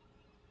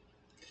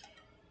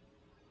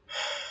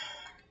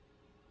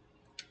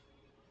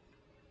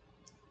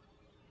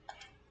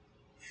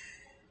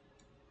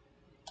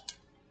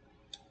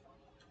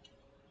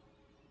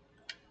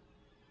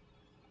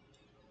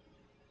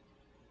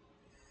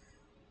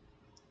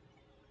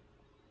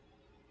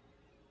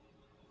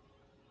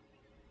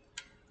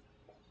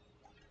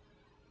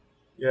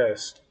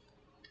 Yes,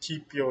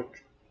 keep your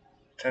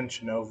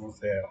attention over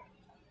there.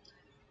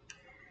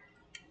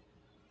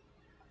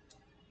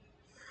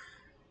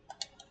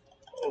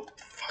 Oh,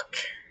 fuck.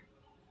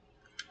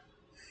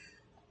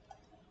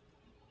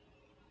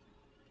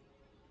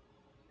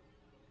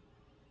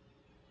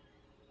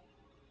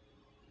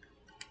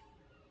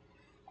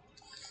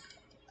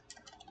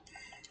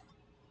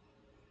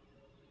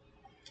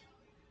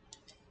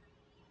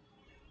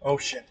 Oh,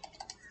 shit.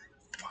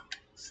 Fuck.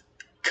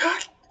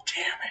 God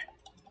damn it.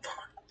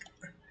 Fuck.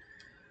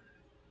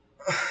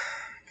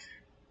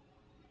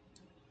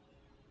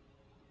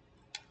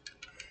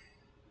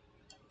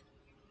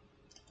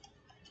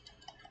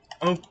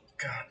 Oh,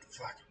 God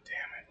fucking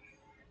damn it.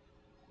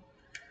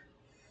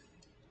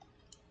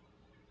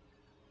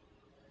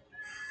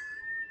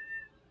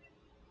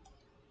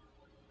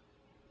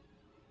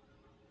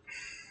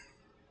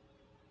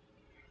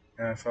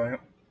 And if I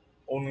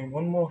only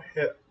one more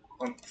hit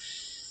on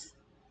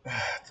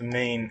the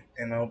main,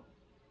 and I'll.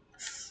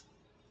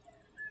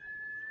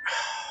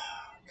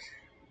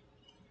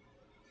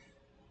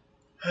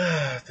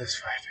 This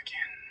fight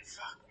again.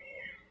 Fuck me.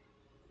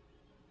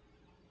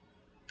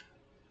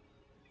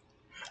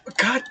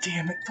 God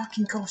damn it.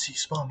 Fucking Kosi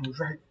spawned was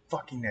right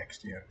fucking next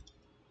to you.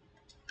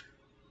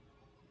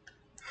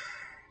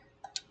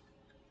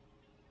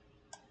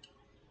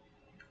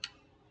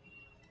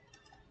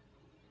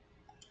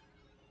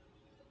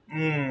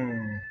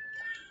 Mmm.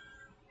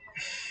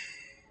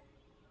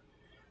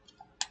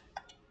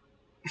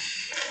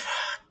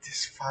 Fuck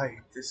this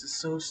fight. This is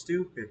so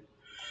stupid.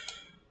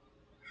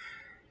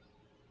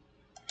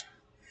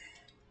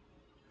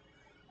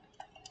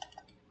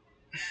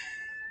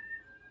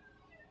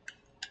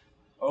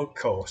 Oh,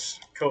 Kos.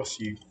 Kos,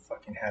 you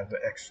fucking have the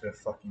extra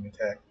fucking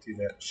attack. Do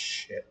that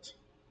shit.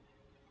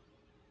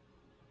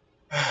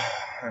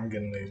 I'm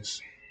gonna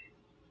lose.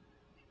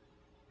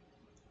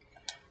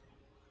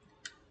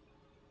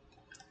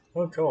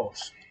 Oh,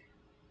 Kos.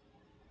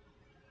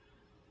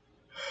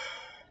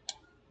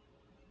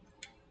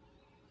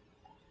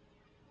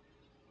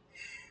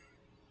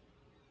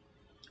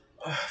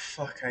 Oh,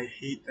 fuck, I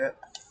hate that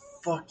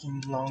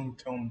fucking long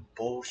tone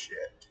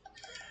bullshit.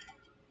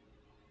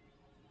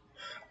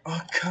 Oh,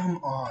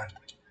 come on.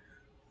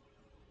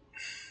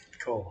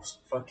 Coast.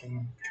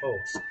 Fucking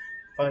coast.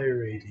 Fire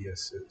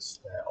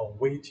radiuses that are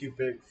way too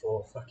big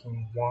for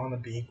fucking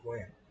wannabe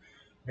Gwen.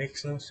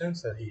 Makes no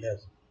sense that he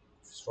has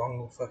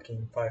stronger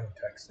fucking fire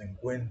attacks than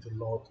Gwen the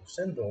Lord of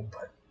Syndrome,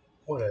 but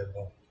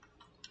whatever.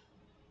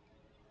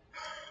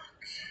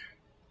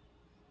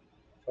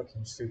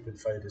 Fucking stupid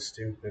fight is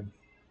stupid.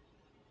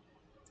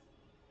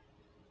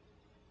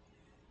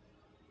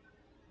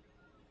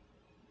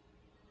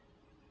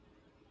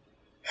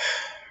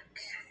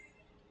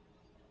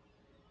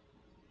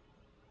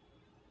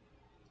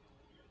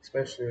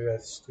 Especially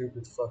that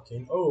stupid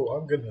fucking, oh,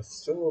 I'm gonna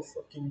throw a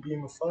fucking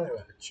beam of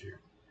fire at you.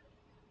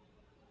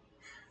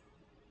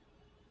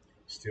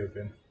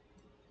 Stupid.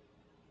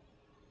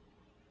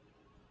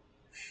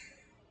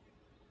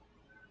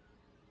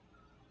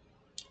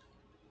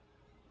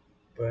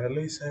 But at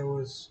least I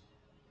was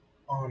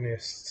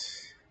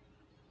honest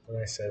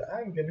when I said,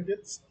 I'm gonna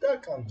get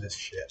stuck on this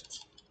shit.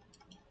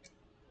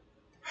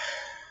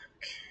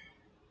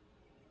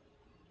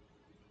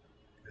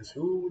 Because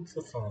who would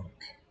the funk?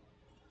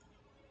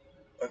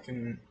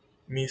 Fucking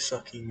me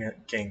sucking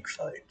at gank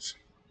fights.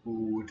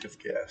 Who would have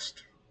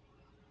guessed?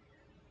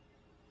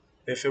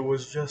 If it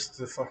was just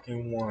the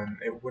fucking one,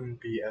 it wouldn't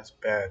be as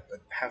bad,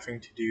 but having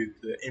to do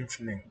the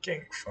infinite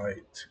gank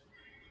fight,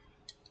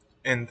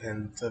 and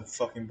then the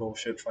fucking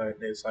bullshit fight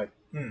is like,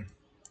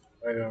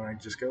 why don't I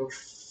just go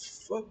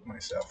fuck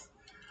myself?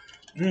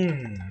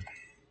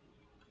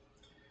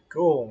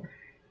 Cool.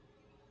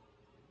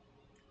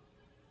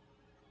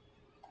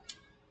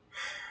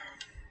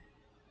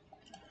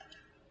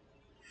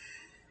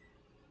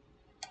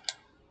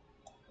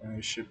 I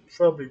should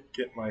probably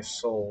get my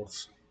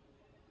souls.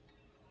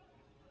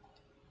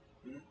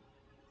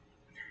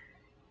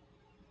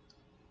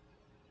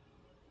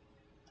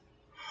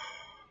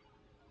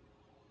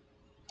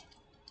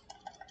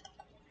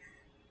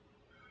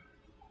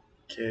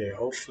 Okay,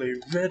 hopefully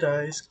Red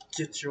Eyes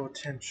gets your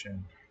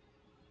attention.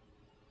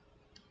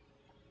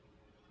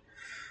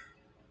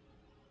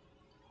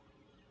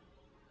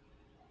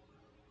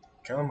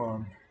 Come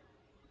on.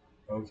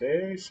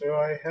 Okay, so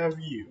I have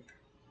you.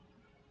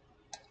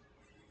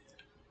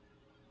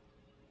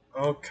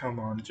 Oh, come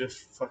on,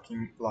 just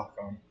fucking lock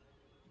on.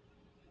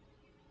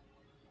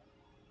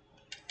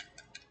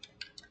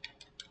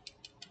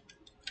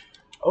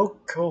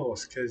 Of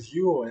course, cause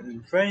you were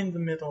right in the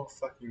middle of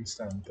fucking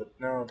stun, but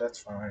no, that's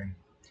fine.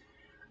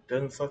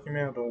 Doesn't fucking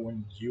matter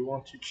when you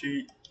want to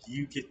cheat,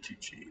 you get to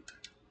cheat.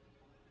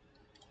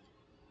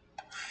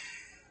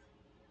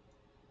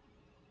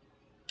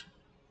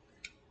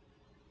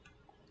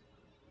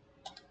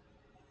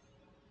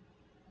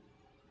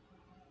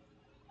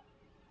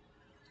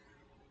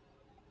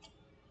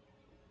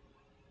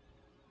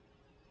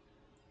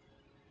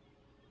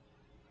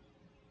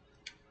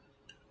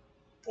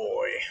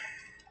 Boy.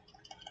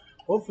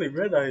 Hopefully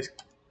Red Eyes.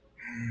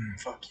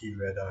 Fuck you,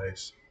 Red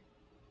Eyes.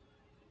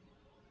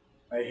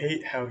 I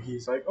hate how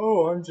he's like,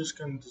 oh, I'm just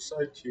gonna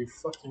decide to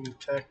fucking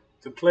attack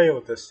the player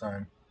this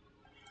time.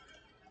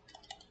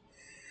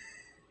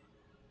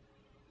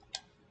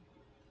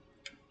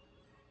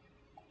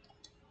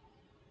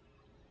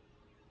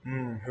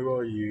 Who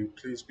are you?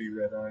 Please be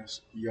Red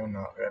Eyes. You're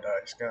not Red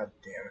Eyes. God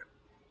damn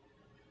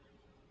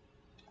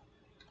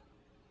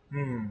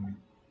it.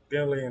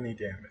 Barely any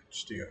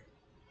damage, do you?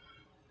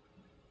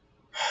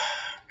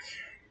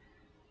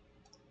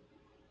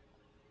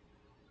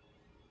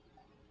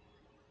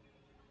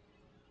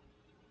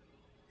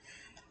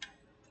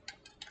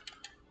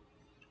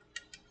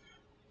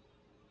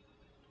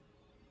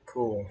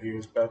 Cool, he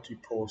was about to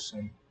pull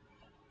some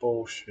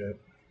bullshit.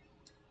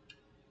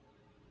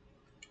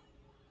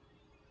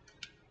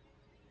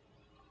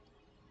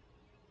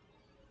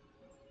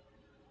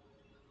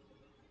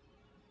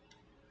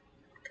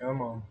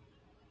 Come on.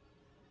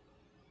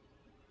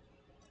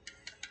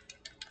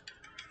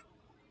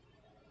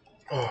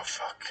 Oh,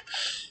 fuck.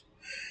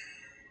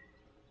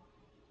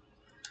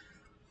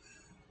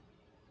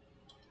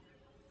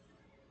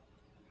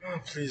 Oh,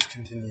 please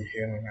continue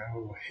healing. I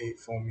would hate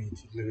for me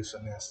to lose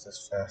an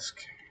Estus Fesk.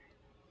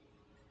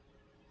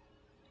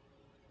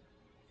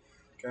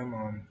 Come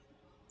on.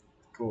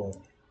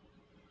 Cool.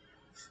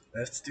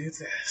 Let's do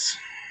this.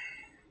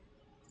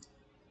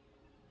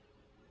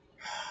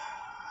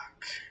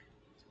 Fuck.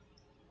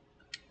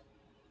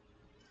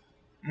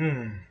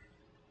 Hmm.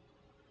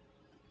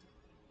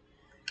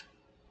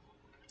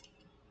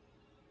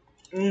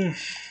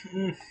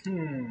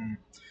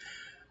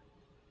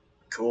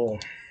 Cool.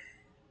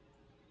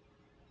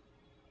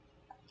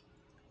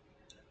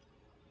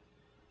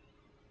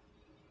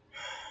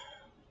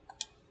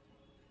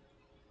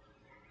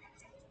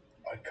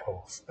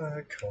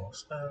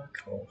 Of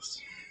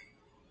course.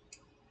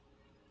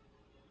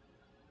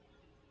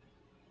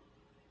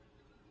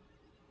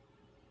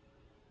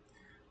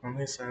 At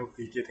least I'll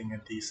be getting a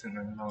decent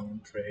and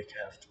long break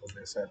after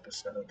this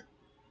episode.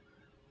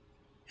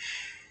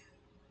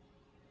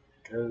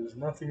 Because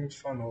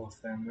nothing's funner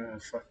than a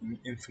fucking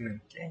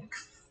infinite gank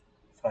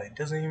fight.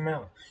 Doesn't even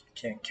matter. You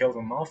can't kill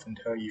them off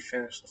until you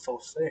finish the full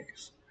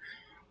phase.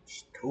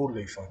 It's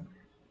totally fun.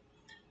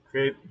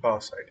 Great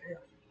boss idea.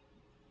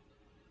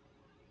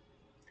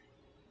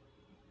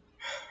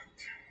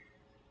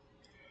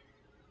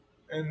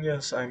 And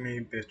yes, I may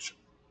bitch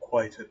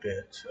quite a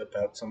bit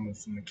about some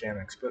of the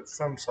mechanics, but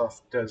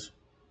FromSoft does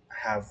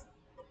have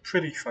a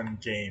pretty fun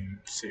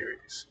game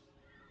series.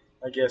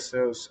 I guess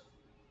there's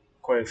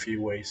quite a few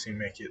ways to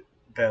make it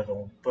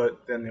better,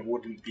 but then it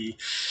wouldn't be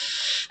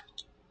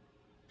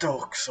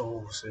Dark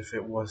Souls if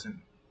it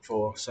wasn't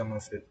for some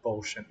of its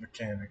bullshit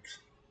mechanics.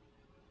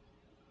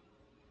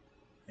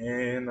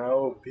 And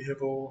I'll be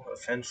able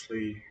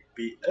eventually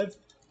beat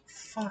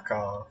fuck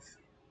off.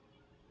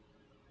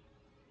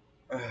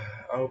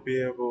 I'll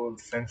be able to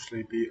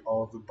eventually beat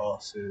all the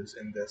bosses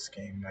in this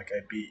game like I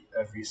beat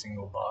every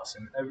single boss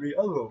in every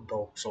other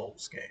Dark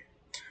Souls game.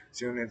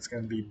 Soon it's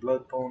gonna be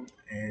Bloodborne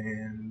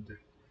and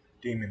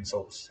Demon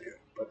Souls 2,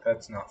 but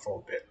that's not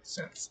for a bit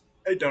since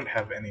I don't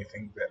have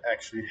anything that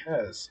actually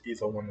has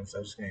either one of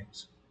those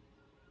games.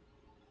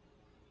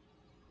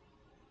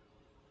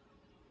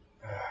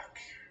 Ugh,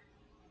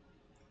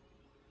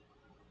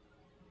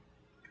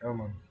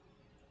 come on.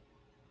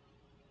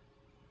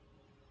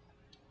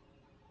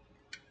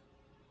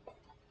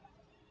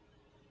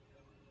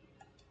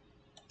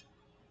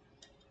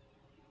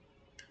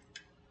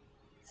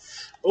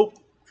 Oh,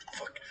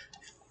 fuck.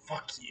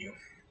 Fuck you.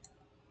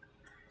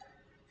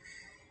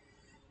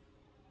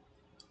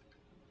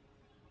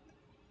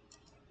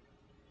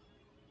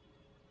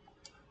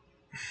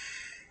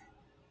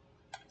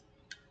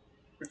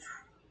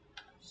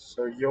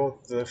 So you're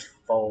the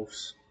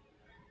false.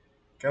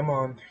 Come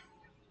on,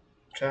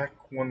 track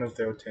one of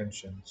their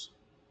attentions.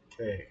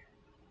 Okay.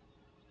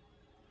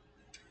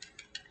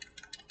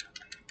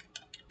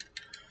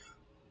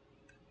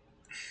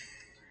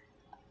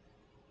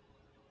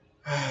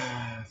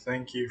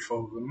 Thank you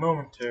for the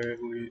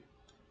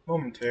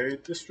momentary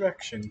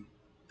distraction.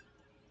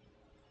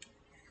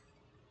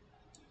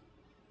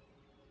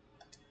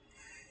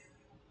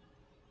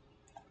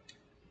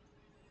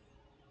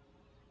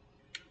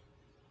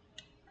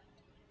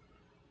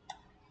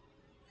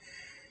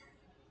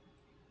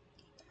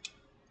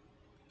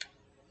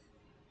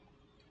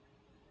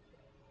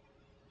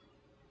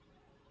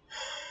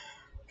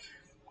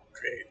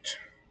 Great.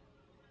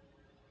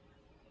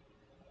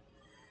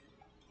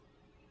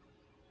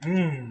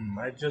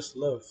 I just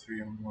love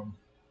 3-in-1.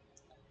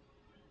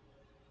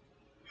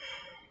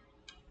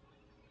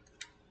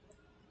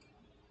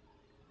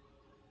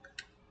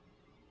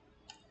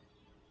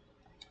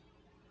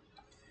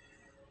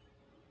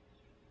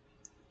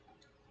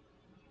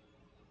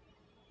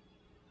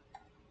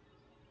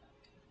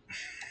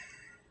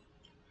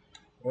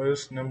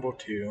 Where's number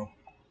 2?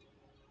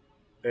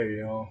 There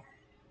you go.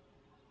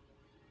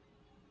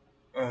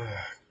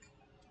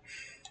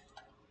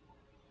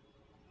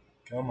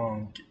 Come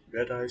on,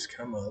 red eyes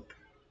come up.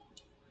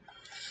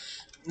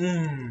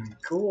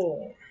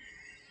 Cool.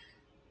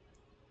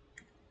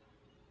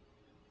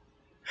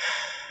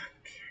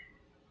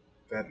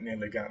 That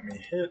nearly got me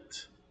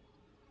hit.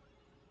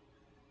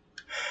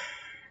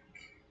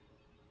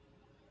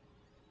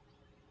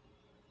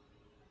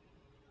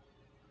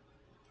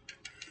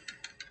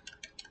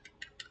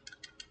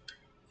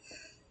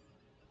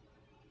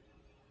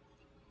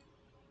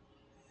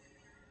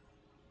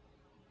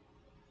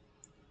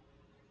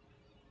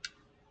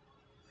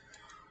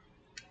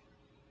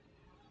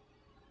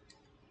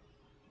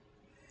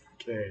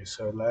 Okay,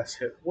 so last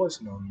hit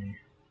wasn't on me.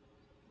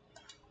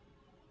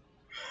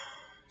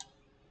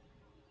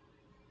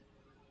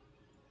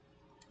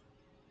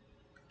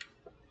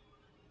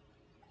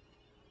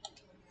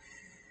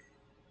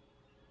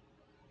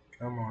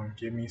 Come on,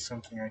 give me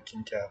something I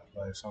can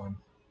capitalize on.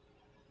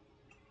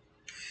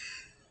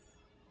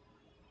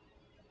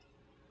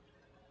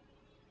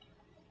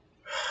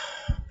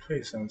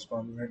 Please don't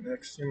spawn right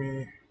next to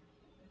me.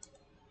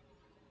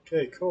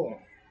 Okay, cool.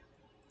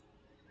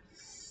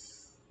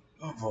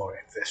 Oh boy,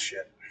 this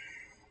shit.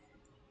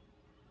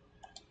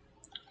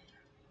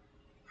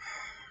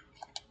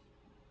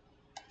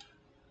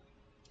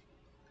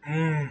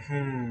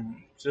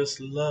 Just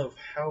love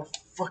how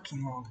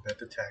fucking long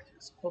that attack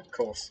is. Of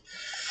course.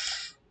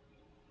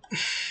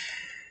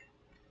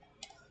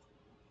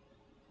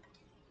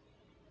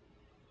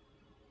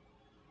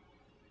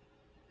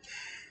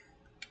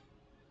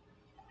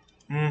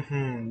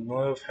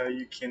 Love how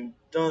you can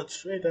dodge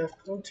straight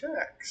after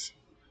attacks.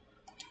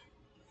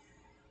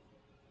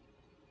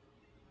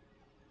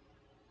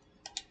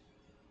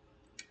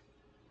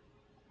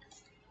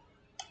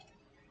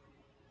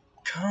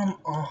 Come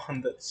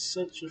on, that's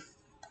such a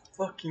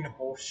fucking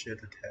horseshit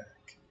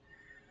attack.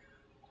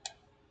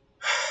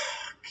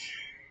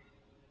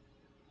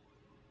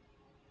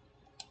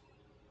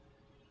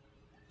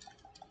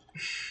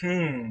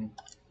 Hmm.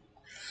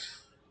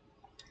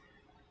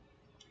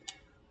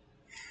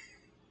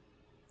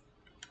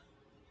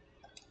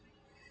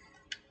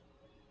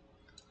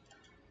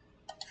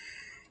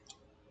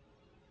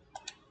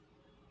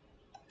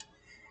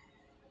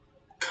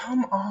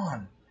 Come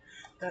on.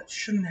 That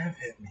shouldn't have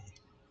hit me.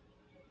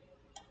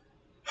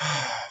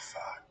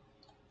 Fuck.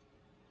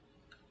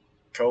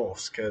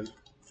 Course, cause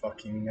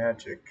fucking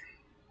magic.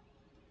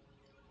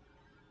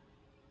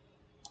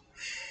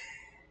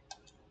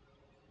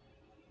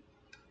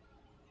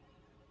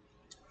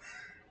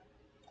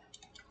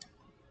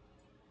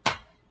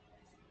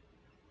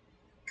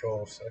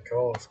 Of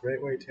course.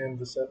 Great way to end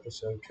this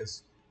episode,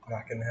 cause I'm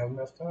not gonna have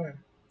enough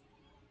time.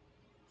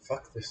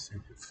 Fuck this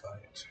stupid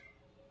fight.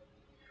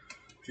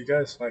 If you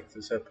guys like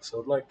this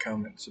episode, like,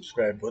 comment,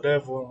 subscribe,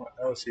 whatever.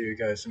 I'll see you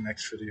guys in the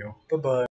next video. Bye bye.